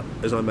out about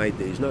as I made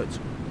these notes.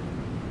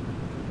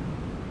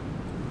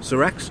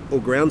 Seracs or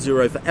ground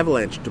zero for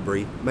avalanche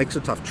debris makes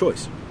a tough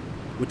choice,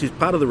 which is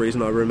part of the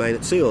reason I remain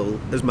at sea level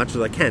as much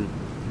as I can,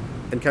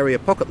 and carry a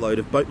pocket load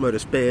of boat motor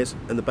spares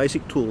and the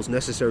basic tools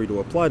necessary to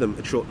apply them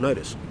at short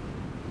notice.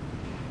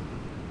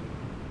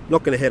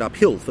 Not going to head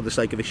uphill for the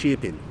sake of a shear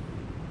pin.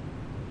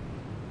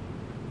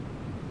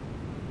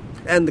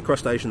 And the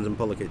crustaceans and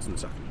polychaetes and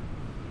such.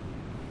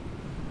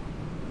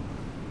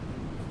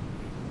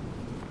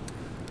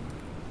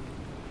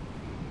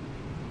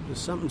 There's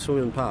something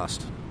swimming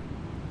past.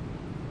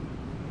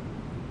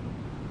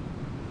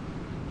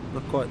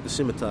 Not quite the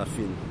scimitar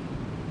fin.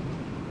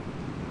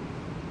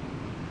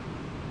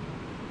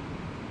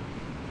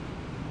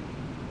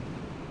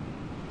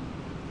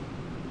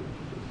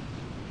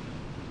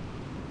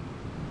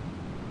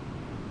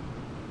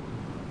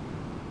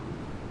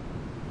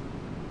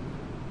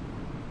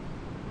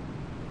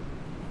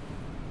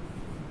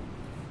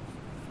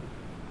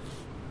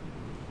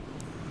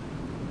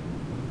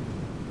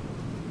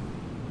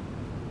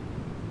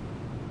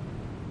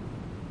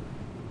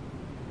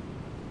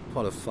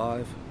 Pot of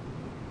 5.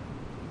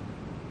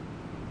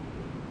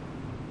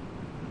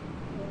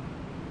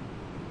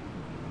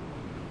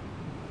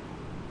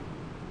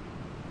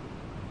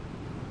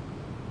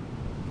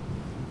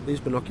 These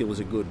binoculars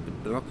are good,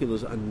 but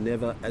binoculars are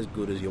never as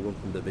good as you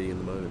want them to be in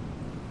the moment.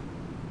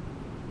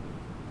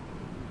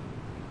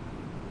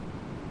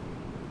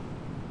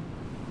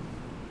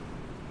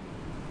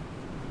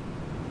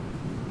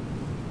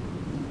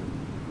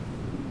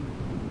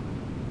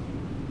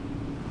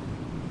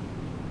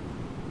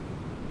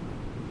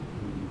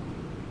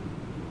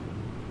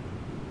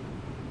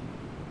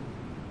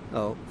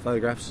 Oh,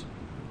 photographs.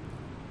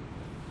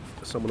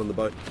 Someone on the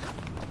boat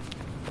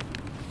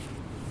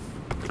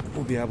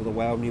will be able to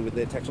wow me with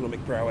their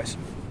taxonomic prowess.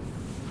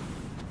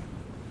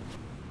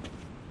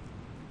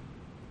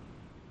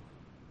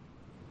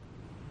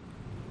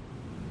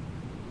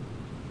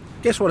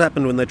 Guess what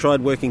happened when they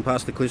tried working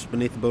past the cliffs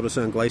beneath the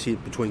Bordesane Glacier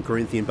between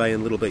Corinthian Bay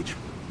and Little Beach?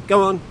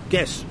 Go on,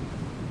 guess.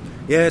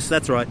 Yes,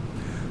 that's right.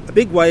 A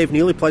big wave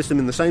nearly placed them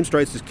in the same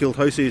straits as killed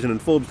Hoseason and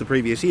Forbes the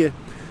previous year,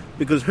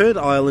 because Heard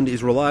Island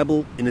is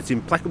reliable in its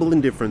implacable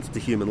indifference to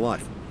human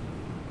life.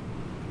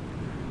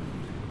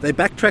 They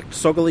backtracked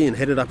soggily and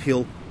headed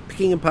uphill,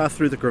 picking a path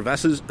through the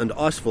crevasses and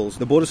icefalls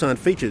the Bordesane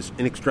features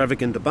in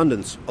extravagant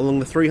abundance along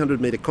the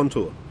 300-metre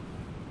contour.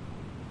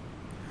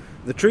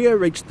 The trio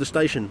reached the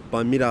station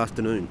by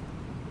mid-afternoon.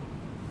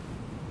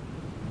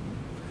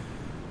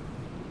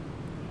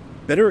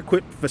 Better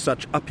equipped for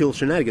such uphill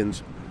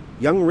shenanigans,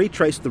 Young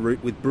retraced the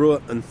route with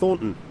Brewer and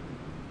Thornton,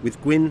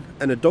 with Gwyn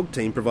and a dog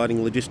team providing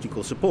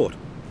logistical support,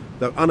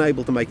 though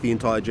unable to make the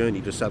entire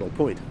journey to Saddle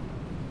Point.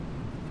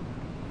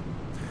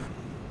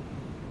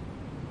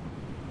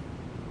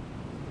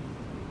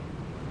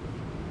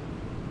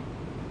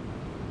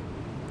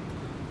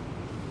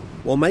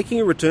 While making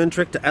a return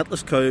trek to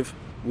Atlas Cove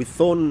with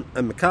Thornton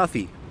and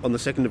McCarthy on the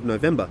 2nd of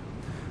November,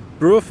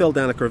 Brewer fell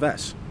down a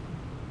crevasse.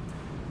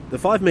 The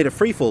 5-metre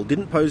freefall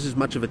didn't pose as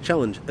much of a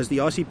challenge as the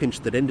icy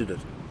pinch that ended it.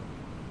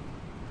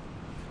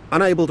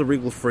 Unable to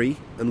wriggle free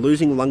and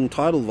losing lung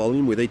tidal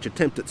volume with each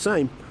attempt at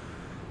same,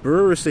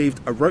 Brewer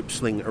received a rope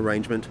sling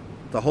arrangement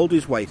to hold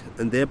his weight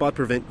and thereby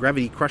prevent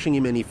gravity crushing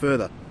him any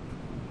further,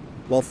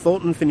 while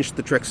Thornton finished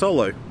the trek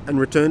solo and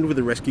returned with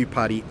the rescue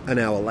party an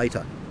hour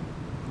later.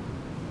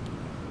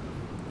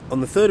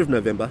 On the 3rd of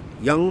November,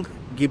 Young,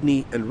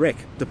 Gibney and Reck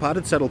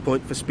departed Saddle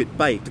Point for Spit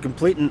Bay to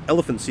complete an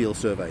elephant seal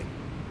survey.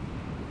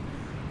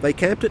 They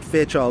camped at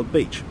Fairchild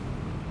Beach.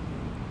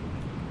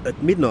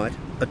 At midnight,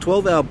 a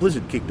 12-hour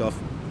blizzard kicked off,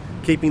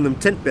 keeping them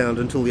tent-bound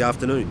until the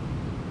afternoon.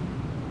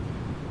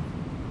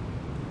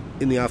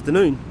 In the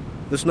afternoon,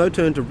 the snow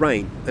turned to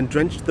rain and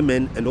drenched the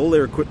men and all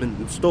their equipment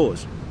and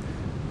stores,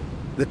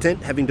 the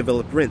tent having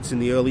developed rents in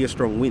the earlier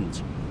strong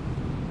winds.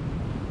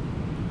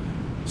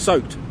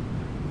 Soaked,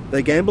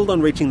 they gambled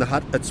on reaching the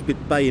hut at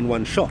Spit Bay in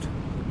one shot,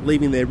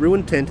 leaving their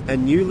ruined tent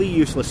and newly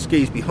useless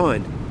skis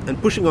behind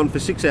and pushing on for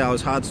 6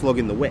 hours hard slog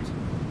in the wet.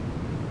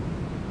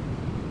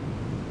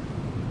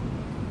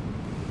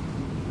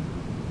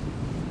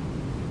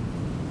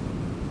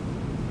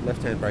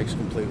 Left-hand brake's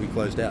completely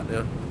closed out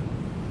now.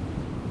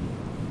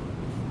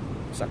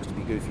 Sucks to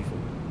be goofy for.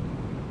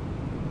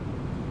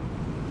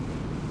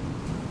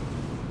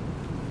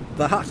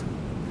 The hut,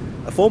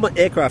 a former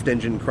aircraft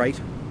engine crate,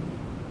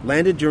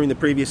 landed during the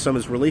previous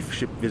summer's relief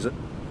ship visit,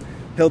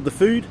 held the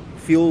food,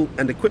 fuel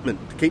and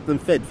equipment to keep them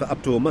fed for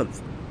up to a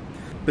month.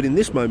 But in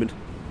this moment,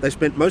 they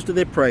spent most of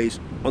their praise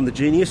on the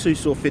genius who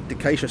saw fit to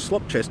cache a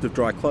slop chest of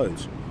dry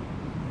clothes.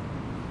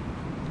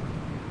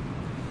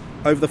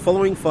 Over the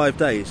following 5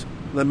 days,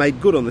 they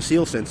made good on the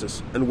seal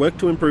census and worked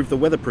to improve the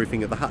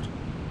weatherproofing of the hut.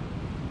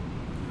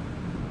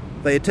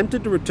 They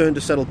attempted to return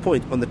to Saddle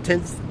Point on the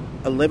 10th,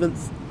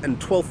 11th and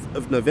 12th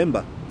of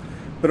November,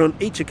 but on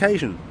each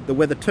occasion the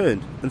weather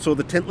turned and saw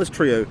the tentless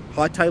trio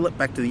hightail it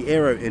back to the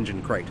aero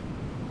engine crate.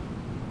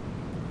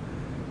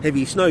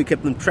 Heavy snow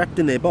kept them trapped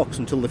in their box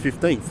until the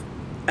 15th,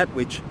 at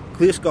which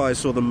clear skies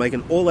saw them make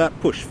an all-out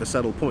push for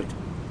Saddle Point.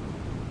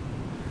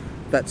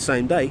 That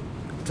same day,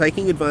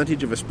 taking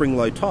advantage of a spring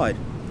low tide,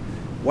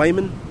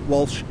 Wayman,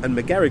 Walsh and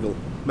McGarrigle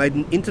made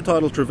an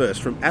intertidal traverse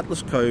from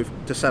Atlas Cove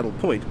to Saddle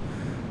Point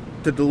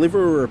to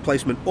deliver a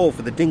replacement ore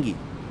for the dinghy.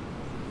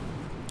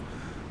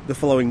 The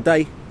following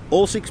day,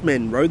 all 6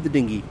 men rowed the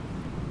dinghy,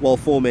 while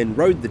 4 men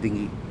rowed the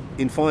dinghy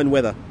in fine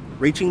weather,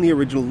 reaching the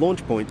original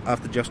launch point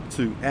after just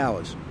 2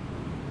 hours.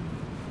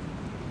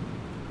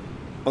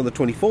 On the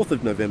 24th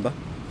of November,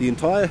 the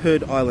entire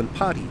Heard Island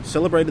party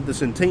celebrated the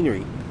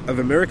centenary of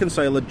American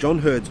sailor John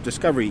Heard's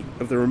discovery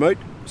of the remote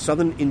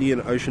southern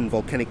Indian Ocean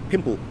volcanic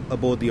pimple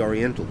aboard the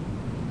Oriental.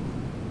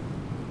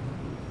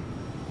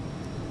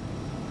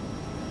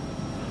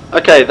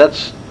 Okay,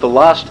 that's the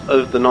last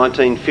of the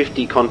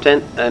 1950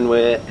 content, and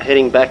we're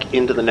heading back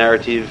into the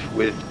narrative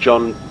with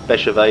John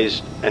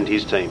Bechervaise and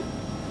his team.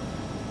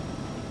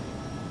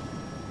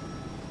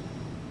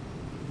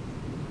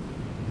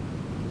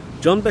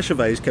 John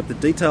Bechervaise kept a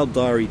detailed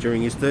diary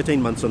during his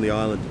 13 months on the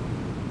island.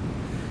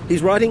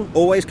 His writing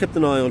always kept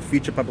an eye on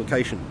future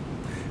publication,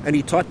 and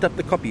he typed up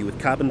the copy with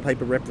carbon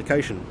paper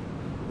replication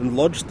and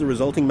lodged the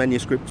resulting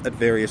manuscripts at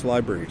various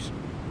libraries.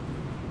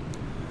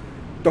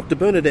 Dr.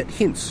 Bernadette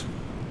Hintz,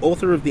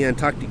 author of the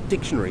Antarctic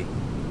Dictionary,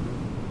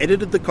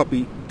 edited the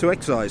copy to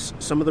excise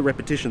some of the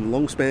repetition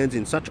long spans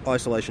in such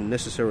isolation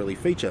necessarily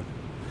feature,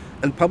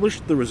 and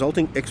published the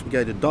resulting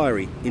expurgated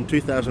diary in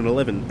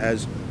 2011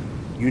 as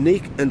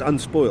Unique and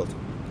Unspoilt,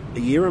 a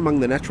year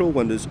among the natural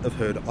wonders of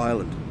Heard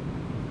Island.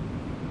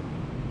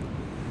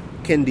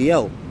 Ken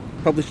Diel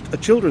published a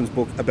children's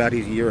book about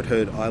his year at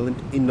Heard Island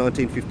in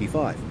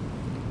 1955.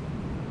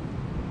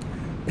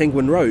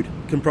 Penguin Road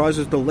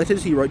comprises the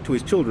letters he wrote to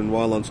his children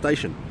while on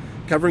station,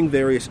 covering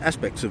various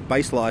aspects of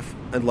base life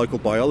and local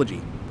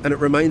biology, and it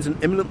remains an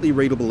eminently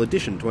readable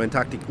addition to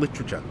Antarctic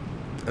literature,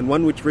 and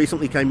one which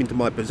recently came into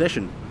my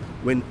possession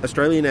when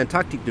Australian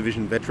Antarctic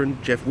Division veteran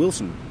Jeff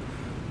Wilson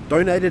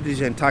donated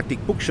his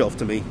Antarctic bookshelf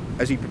to me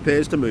as he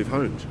prepares to move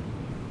homes.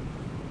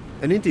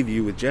 An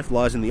interview with Jeff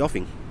lies in the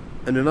offing,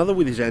 and another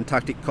with his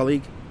Antarctic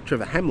colleague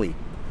Trevor Hamley,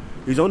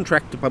 who's on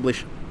track to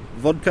publish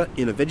Vodka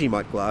in a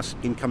Vegemite Glass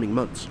in coming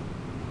months.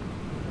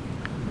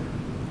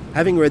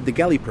 Having read The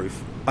Galley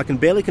Proof, I can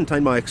barely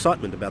contain my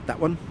excitement about that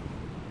one.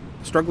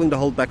 Struggling to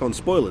hold back on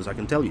spoilers, I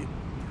can tell you.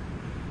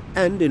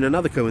 And in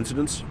another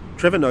coincidence,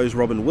 Trevor knows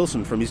Robin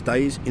Wilson from his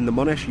days in the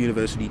Monash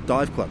University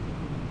Dive Club.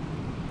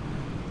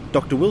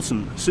 Dr.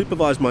 Wilson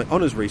supervised my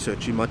honours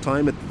research in my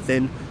time at the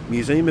then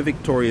Museum of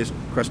Victoria's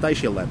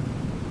Crustacea Lab,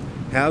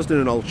 housed in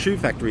an old shoe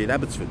factory at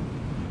Abbotsford,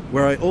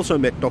 where I also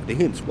met Dr.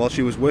 Hintz while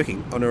she was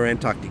working on her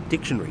Antarctic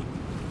dictionary.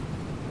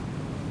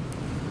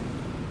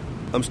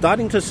 I'm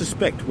starting to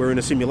suspect we're in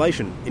a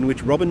simulation in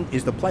which Robin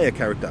is the player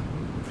character,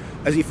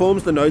 as he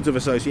forms the nodes of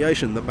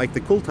association that make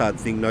the Coulthard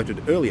thing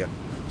noted earlier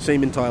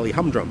seem entirely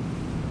humdrum.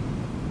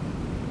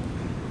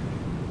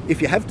 If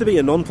you have to be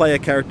a non-player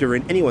character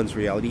in anyone's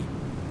reality,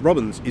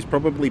 Robin's is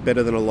probably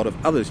better than a lot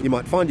of others you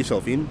might find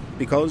yourself in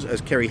because, as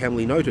Kerry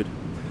Hamley noted,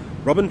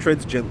 Robin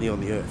treads gently on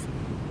the earth.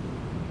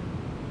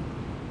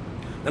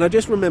 And I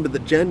just remembered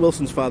that Jan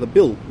Wilson's father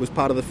Bill was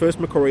part of the first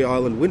Macquarie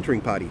Island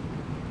wintering party.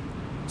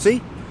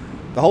 See?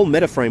 The whole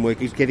meta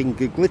framework is getting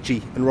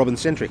glitchy and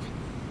Robin-centric.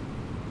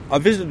 I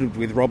visited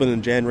with Robin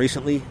and Jan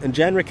recently, and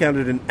Jan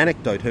recounted an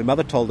anecdote her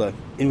mother told her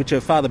in which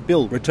her father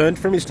Bill returned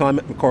from his time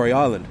at Macquarie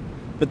Island,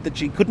 but that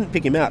she couldn't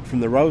pick him out from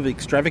the row of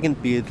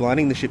extravagant beards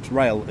lining the ship's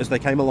rail as they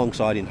came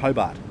alongside in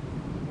Hobart.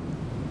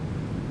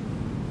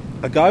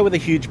 A guy with a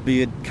huge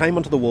beard came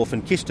onto the wharf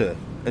and kissed her,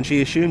 and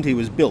she assumed he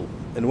was Bill,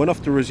 and went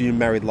off to resume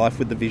married life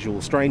with the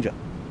visual stranger.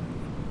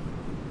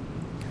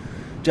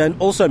 Jan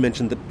also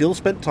mentioned that Bill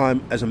spent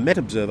time as a Met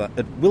observer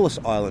at Willis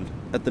Island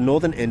at the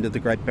northern end of the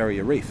Great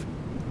Barrier Reef.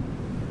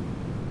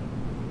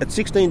 At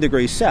 16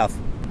 degrees south,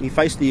 he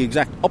faced the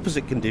exact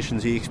opposite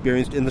conditions he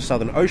experienced in the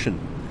Southern Ocean,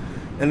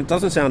 and it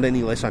doesn't sound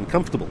any less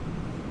uncomfortable.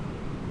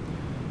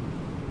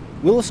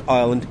 Willis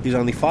Island is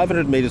only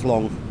 500 metres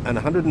long and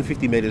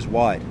 150 metres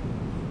wide.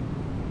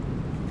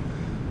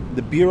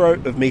 The Bureau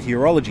of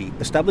Meteorology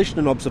established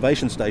an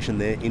observation station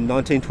there in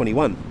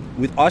 1921,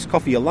 with Ice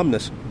Coffee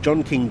alumnus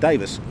John King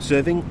Davis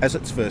serving as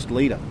its first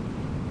leader.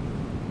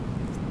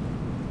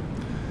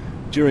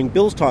 During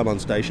Bill's time on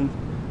station,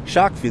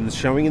 shark fins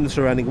showing in the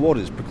surrounding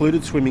waters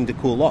precluded swimming to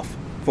cool off,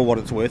 for what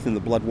it's worth in the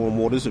blood-warm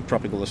waters of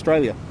tropical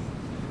Australia,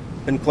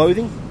 and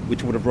clothing,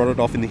 which would have rotted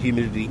off in the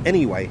humidity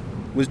anyway,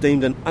 was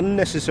deemed an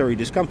unnecessary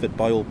discomfort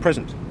by all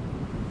present.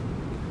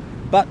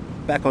 But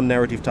back on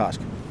narrative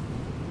task.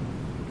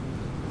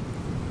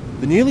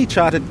 The newly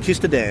chartered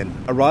Kistadan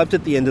arrived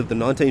at the end of the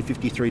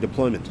 1953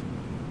 deployment.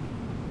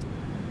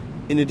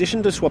 In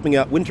addition to swapping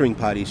out wintering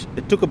parties,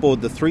 it took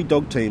aboard the 3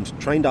 dog teams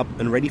trained up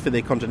and ready for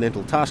their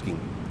continental tasking,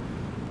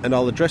 and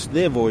I'll address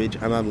their voyage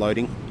and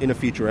unloading in a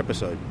future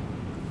episode.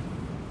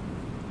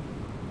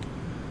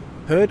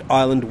 Heard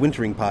Island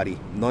Wintering Party,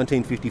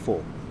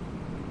 1954.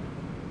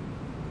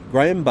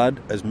 Graham Budd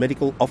as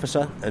medical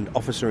officer and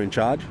officer in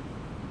charge.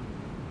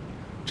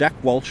 Jack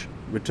Walsh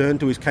returned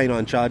to his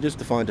canine charges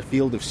to find a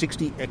field of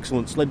 60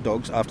 excellent sled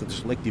dogs after the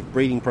selective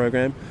breeding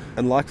program,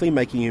 and likely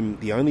making him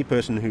the only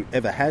person who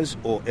ever has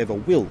or ever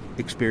will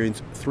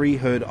experience 3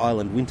 Heard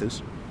Island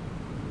winters.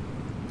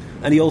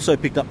 and he also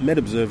picked up Med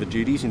Observer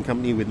duties in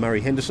company with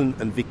Murray Henderson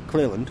and Vic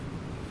Clearland.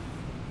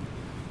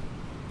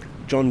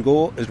 John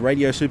Gore as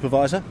radio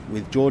supervisor,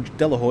 with George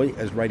Delahoy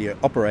as radio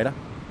operator.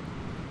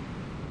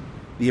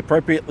 The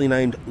appropriately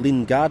named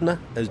Lynn Gardner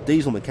as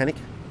diesel mechanic,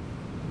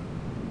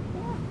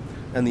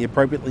 and the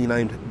appropriately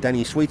named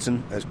Danny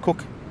Sweetson as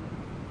cook,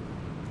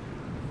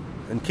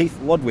 and Keith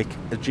Lodwick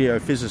as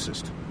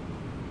geophysicist.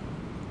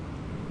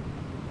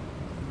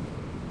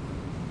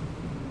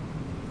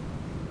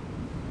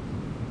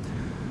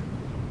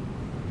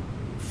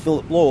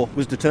 Philip Law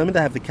was determined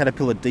to have the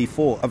Caterpillar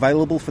D4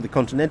 available for the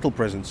continental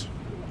presence,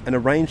 and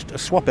arranged a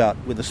swap out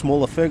with a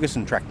smaller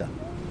Ferguson tractor.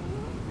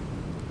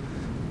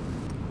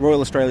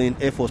 Royal Australian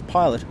Air Force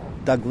pilot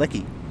Doug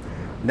Leckie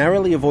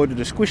narrowly avoided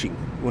a squishing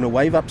when a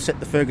wave upset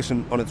the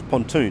Ferguson on its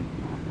pontoon,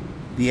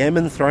 the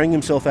airman throwing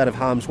himself out of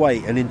harm's way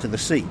and into the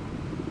sea.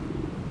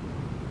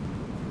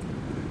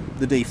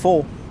 The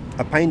D4,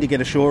 a pain to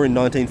get ashore in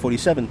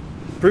 1947,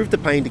 proved a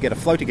pain to get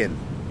afloat again.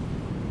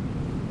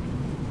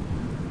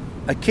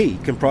 A key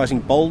comprising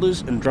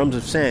boulders and drums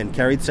of sand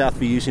carried south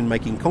for use in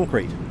making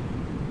concrete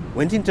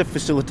went into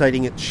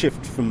facilitating its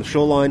shift from the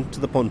shoreline to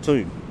the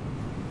pontoon.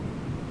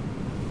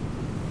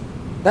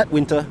 That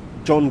winter,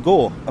 John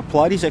Gore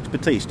applied his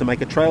expertise to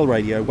make a trail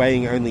radio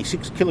weighing only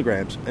 6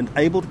 kilograms and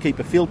able to keep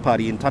a field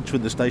party in touch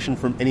with the station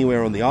from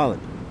anywhere on the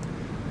island.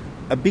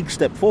 A big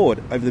step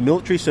forward over the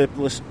military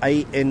surplus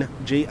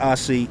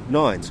ANGRC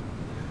 9s,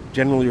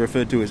 generally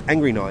referred to as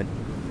Angry 9,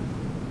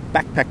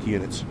 backpack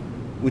units,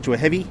 which were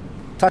heavy,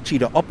 touchy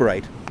to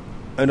operate,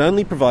 and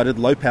only provided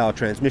low-power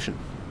transmission.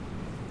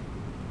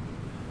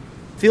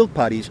 Field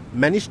parties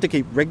managed to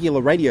keep regular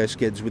radio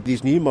skeds with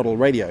this new model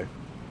radio,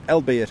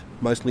 albeit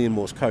mostly in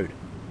Morse code.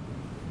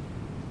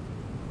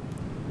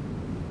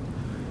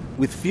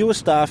 With fewer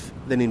staff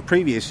than in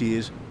previous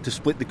years to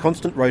split the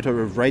constant rota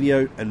of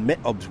radio and Met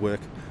Obs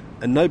work,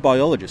 and no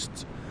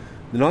biologists,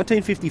 the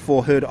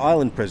 1954 Heard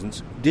Island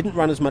presence didn't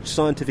run as much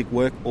scientific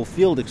work or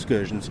field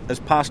excursions as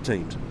past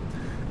teams,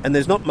 and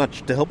there's not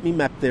much to help me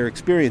map their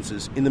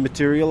experiences in the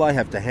material I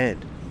have to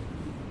hand.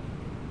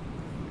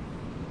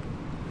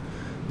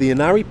 The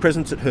ANARE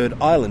presence at Heard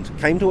Island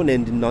came to an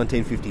end in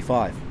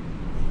 1955.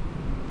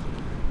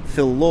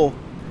 Phil Law,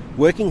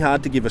 working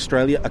hard to give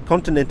Australia a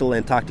continental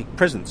Antarctic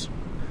presence,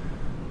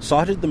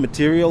 cited the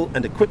material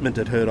and equipment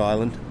at Heard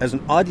Island as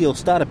an ideal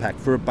starter pack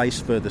for a base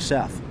further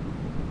south.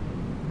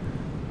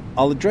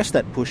 I'll address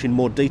that push in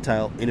more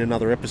detail in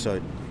another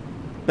episode,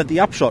 but the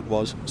upshot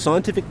was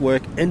scientific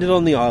work ended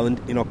on the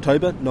island in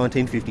October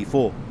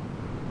 1954.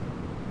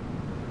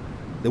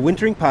 The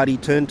wintering party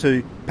turned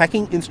to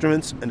packing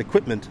instruments and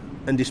equipment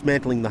and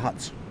dismantling the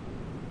huts.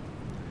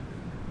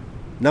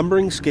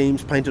 Numbering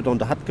schemes painted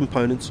onto hut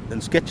components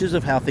and sketches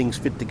of how things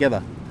fit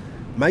together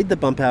made the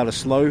bump out a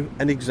slow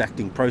and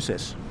exacting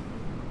process.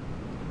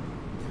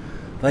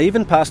 They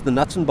even passed the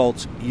nuts and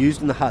bolts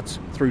used in the huts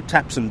through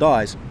taps and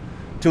dies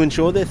to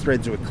ensure their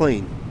threads were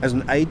clean, as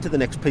an aid to the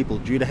next people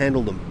due to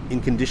handle them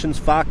in conditions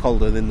far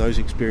colder than those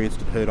experienced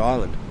at Heard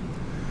Island,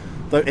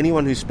 though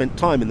anyone who spent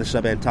time in the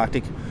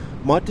sub-Antarctic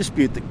might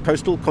dispute that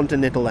coastal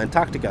continental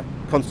Antarctica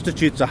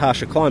constitutes a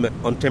harsher climate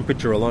on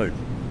temperature alone.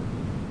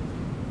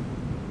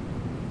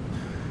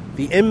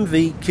 The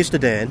MV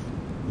Kistadan,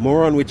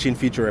 more on which in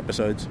future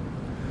episodes,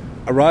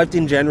 arrived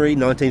in January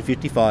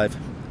 1955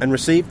 and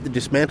received the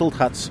dismantled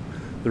huts,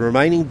 the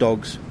remaining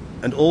dogs,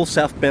 and all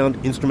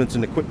southbound instruments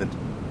and equipment.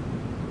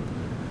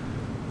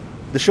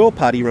 The shore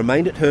party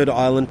remained at Heard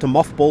Island to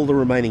mothball the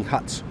remaining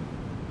huts.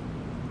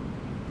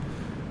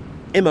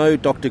 MO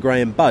Dr.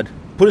 Graham Budd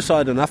put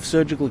aside enough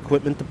surgical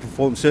equipment to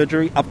perform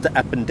surgery up to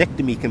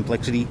appendectomy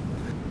complexity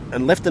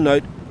and left a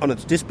note on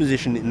its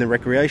disposition in the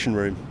recreation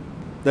room,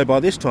 though by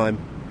this time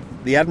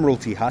the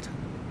Admiralty hut,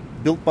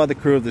 built by the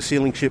crew of the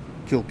sealing ship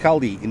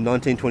Kilkaldy in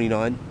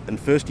 1929 and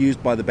first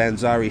used by the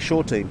Banzari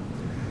shore team,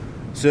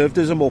 served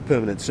as a more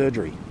permanent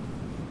surgery.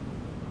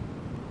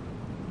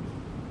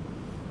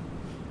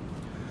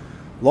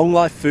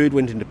 Long-life food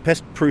went into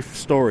pest-proof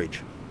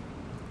storage.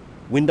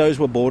 Windows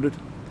were boarded,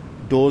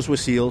 doors were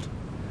sealed,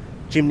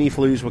 chimney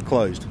flues were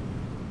closed.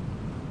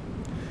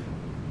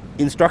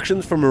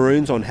 Instructions for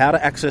Maroons on how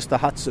to access the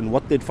huts and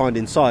what they'd find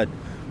inside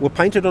were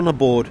painted on a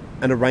board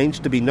and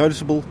arranged to be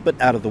noticeable but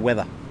out of the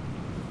weather.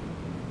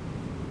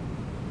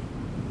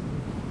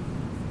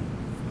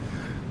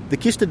 The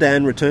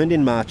Kistadan returned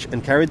in March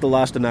and carried the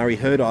last ANARE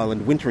Heard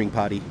Island wintering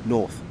party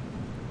north.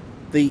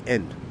 The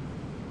end.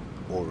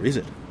 Or is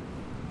it?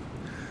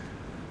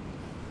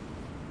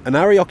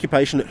 ANARE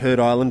occupation at Heard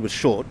Island was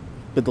short,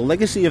 but the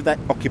legacy of that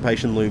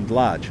occupation loomed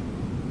large.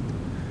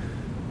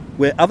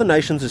 Where other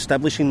nations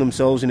establishing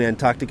themselves in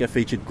Antarctica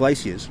featured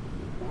glaciers,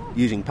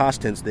 using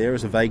past tense there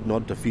as a vague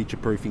nod to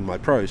future-proofing my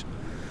prose,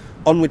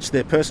 on which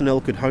their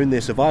personnel could hone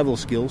their survival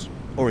skills,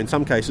 or in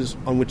some cases,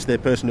 on which their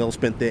personnel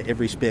spent their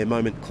every spare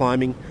moment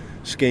climbing,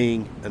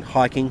 skiing and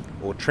hiking,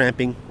 or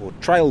tramping, or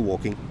trail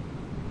walking,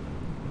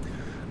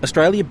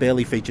 Australia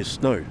barely features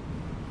snow.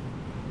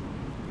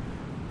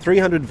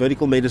 300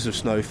 vertical metres of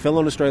snow fell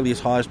on Australia's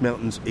highest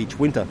mountains each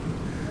winter,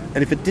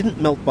 and if it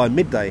didn't melt by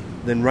midday,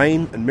 then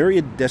rain and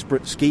myriad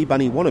desperate ski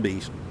bunny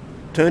wannabes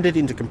turned it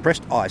into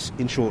compressed ice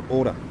in short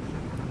order.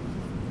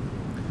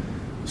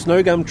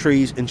 Snow gum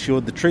trees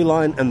ensured the tree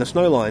line and the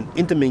snow line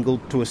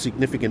intermingled to a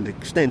significant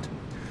extent,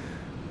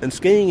 and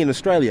skiing in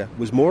Australia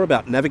was more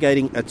about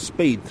navigating at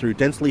speed through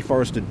densely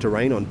forested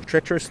terrain on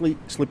treacherously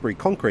slippery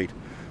concrete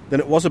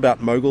than it was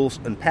about moguls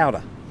and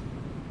powder.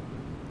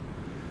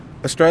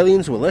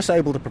 Australians were less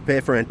able to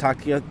prepare for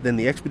Antarctica than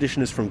the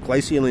expeditioners from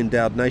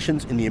glacial-endowed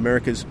nations in the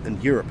Americas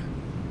and Europe.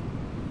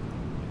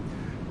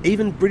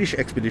 Even British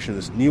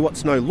expeditioners knew what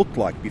snow looked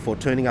like before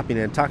turning up in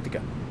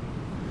Antarctica.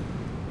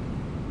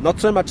 Not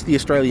so much the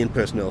Australian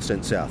personnel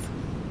sent south.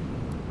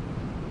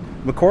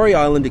 Macquarie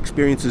Island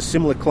experiences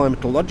similar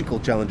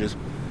climatological challenges,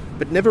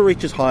 but never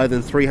reaches higher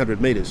than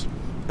 300 metres,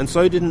 and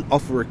so didn't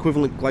offer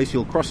equivalent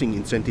glacial crossing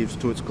incentives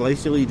to its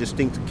glacially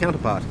distinct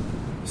counterpart,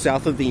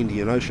 south of the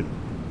Indian Ocean.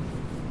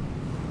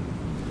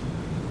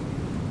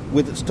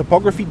 With its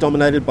topography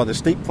dominated by the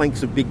steep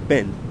flanks of Big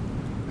Ben,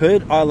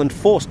 Heard Island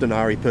forced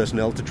ANARE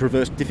personnel to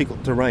traverse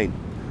difficult terrain,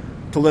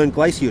 to learn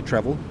glacier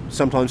travel,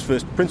 sometimes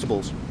first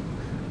principles,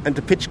 and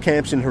to pitch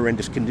camps in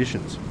horrendous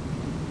conditions.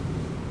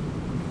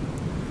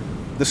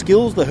 The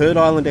skills the Heard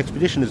Island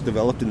expeditioners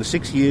developed in the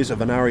 6 years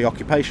of ANARE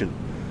occupation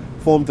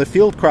formed the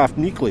fieldcraft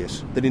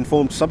nucleus that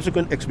informed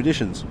subsequent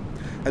expeditions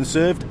and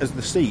served as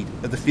the seed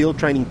of the field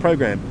training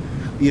program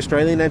the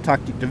Australian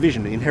Antarctic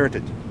Division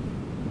inherited.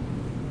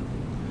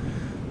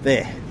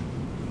 There,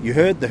 you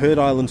heard the Heard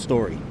Island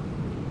story.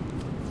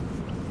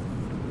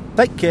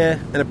 Take care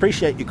and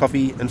appreciate your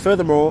coffee, and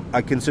furthermore,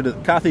 I consider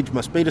that Carthage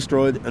must be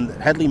destroyed and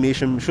that Hadley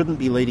Measham shouldn't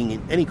be leading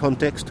in any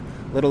context,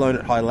 let alone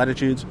at high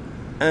latitudes,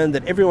 and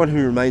that everyone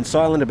who remains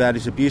silent about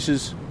his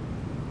abuses,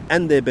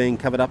 and they're being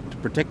covered up to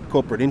protect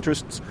corporate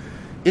interests,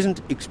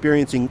 isn't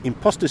experiencing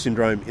imposter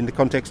syndrome in the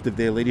context of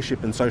their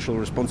leadership and social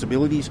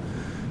responsibilities.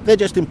 They're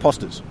just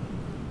imposters.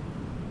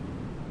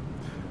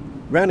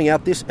 Rounding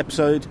out this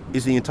episode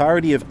is the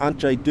entirety of Aunt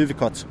Jade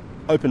Duvicot's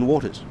Open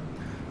Waters,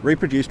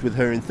 reproduced with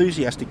her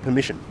enthusiastic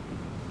permission.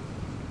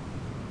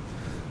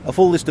 A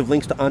full list of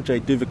links to Aunt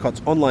Jade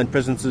Duvicot's online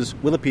presences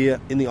will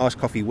appear in the Iced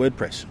Coffee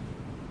WordPress.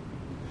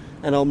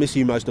 And I'll miss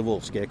you most of all,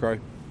 Scarecrow.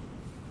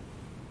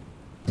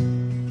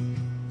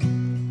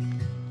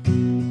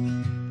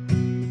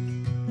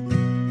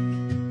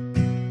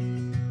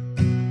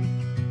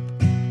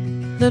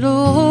 Little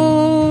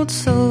old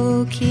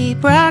soul,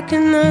 keep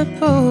rocking the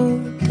boat.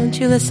 Don't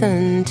you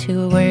listen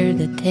to a word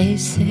that they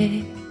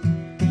say,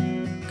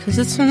 'cause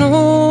it's an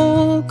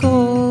old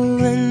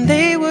goal, and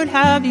they would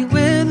have you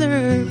with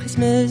her, 'cause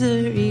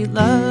misery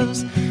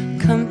loves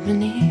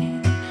company.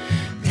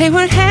 They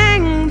would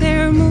hang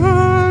their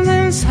moons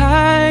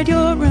inside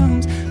your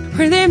rooms,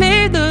 where they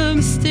made the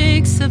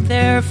mistakes of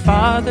their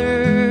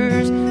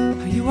fathers.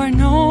 But you are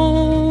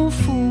no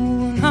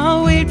fool, and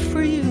I'll wait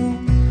for you.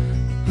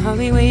 I'll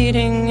be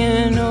waiting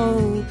in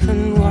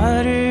open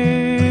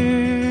waters.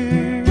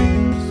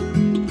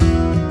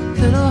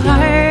 Little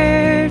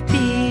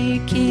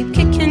heartbeat, keep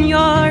kicking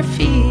your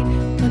feet.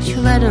 Don't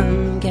you let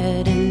them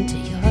get into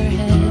your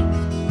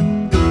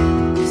head,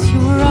 'cause you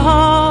were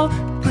all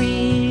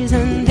breeze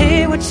and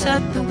they would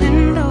shut the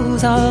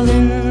windows, all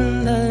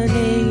in the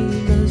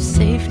name of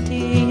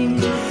safety.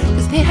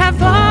 'Cause they have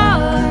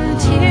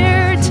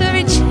volunteered to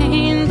be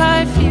chained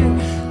by fear,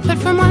 but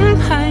from one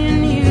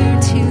pioneer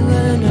to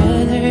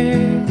another.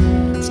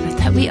 It's not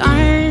that we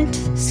aren't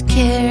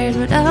scared,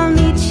 but I'll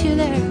meet you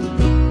there,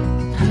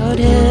 out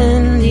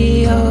in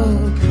the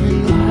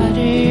open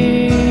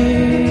waters.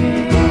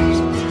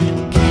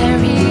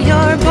 Carry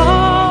your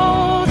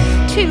boat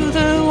to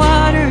the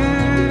water,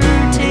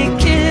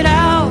 take it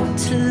out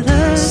to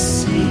the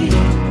sea.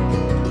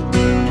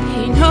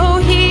 Pay no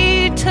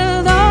heed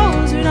to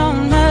those who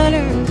don't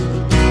matter,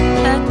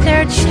 let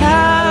their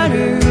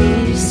chatter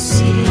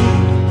recede.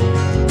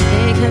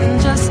 They can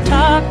just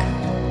talk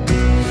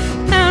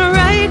and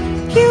write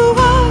you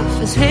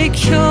off as a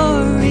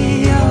curiosity.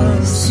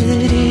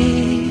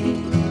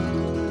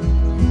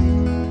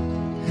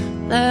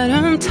 Let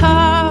them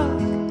talk,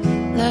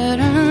 let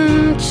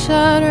them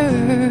chatter.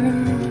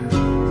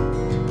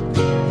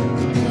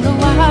 The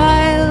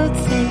wild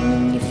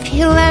thing, you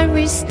feel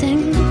every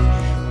sting,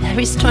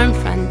 every storm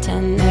front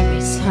and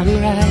every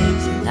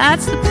sunrise. And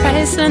that's the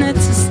price, and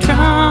it's a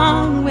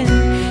strong wind.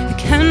 It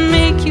can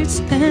make you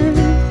spin.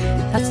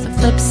 That's the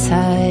flip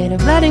side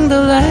of letting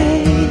the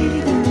light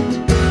in.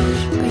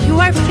 But you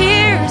are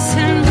fierce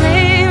and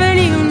brave, and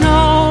you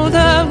know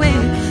the way.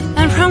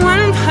 And from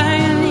one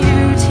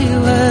pioneer to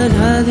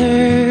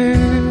another,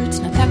 it's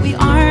not that we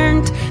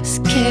aren't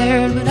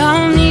scared, but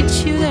I'll meet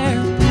you there,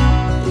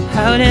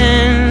 out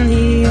in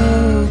the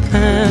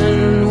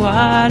open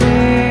waters.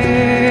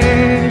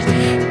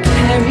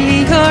 Carry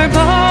your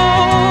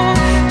boat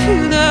to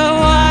the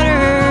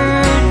water,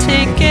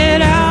 take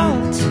it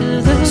out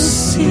to the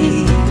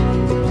sea.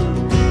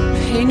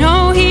 Pay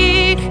no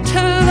heed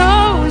to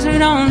those who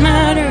don't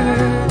matter,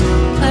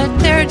 let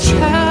their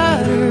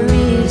chatter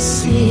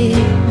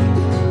recede.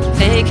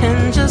 They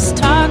can just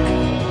talk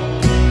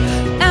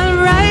and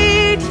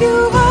write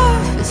you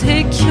off as a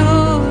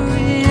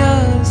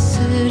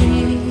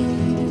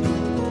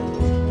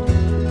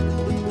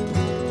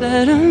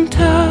Let them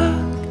talk,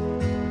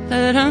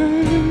 let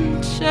them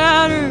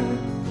chatter.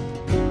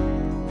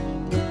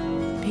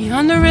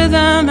 Beyond the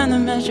rhythm and the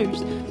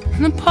measures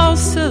and the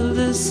pulse of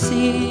the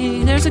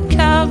sea, there's a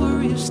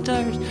cavalry of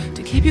stars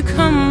to keep you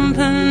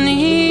company.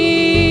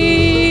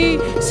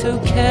 So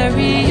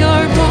carry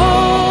your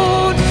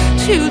boat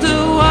to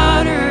the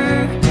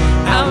water,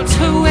 out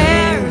to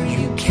where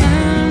you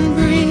can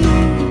breathe.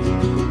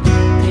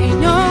 Pay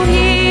no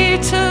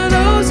heed to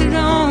those who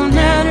don't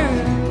matter.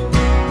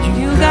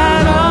 You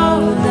got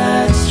all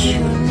that you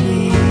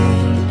need.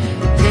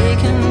 They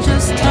can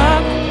just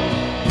talk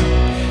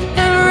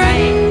and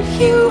write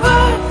you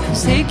off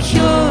as a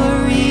curiosity.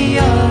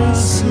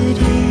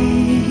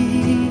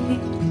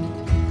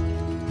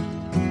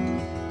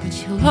 But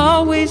you'll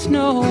always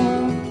know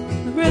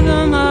the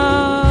rhythm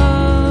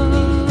of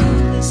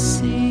the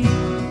sea.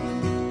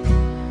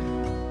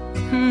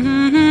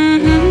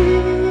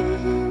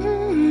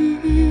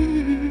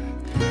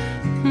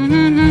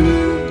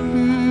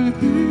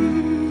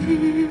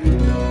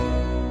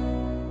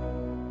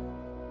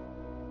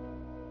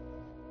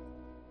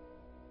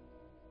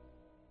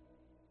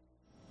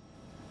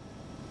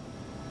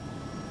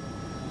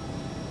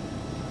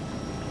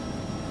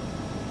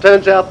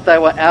 Turns out they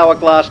were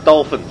hourglass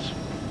dolphins.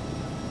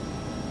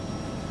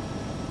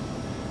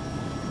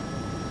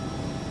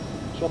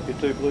 Swap your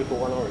 2 blue for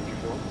 1 orange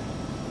if you want.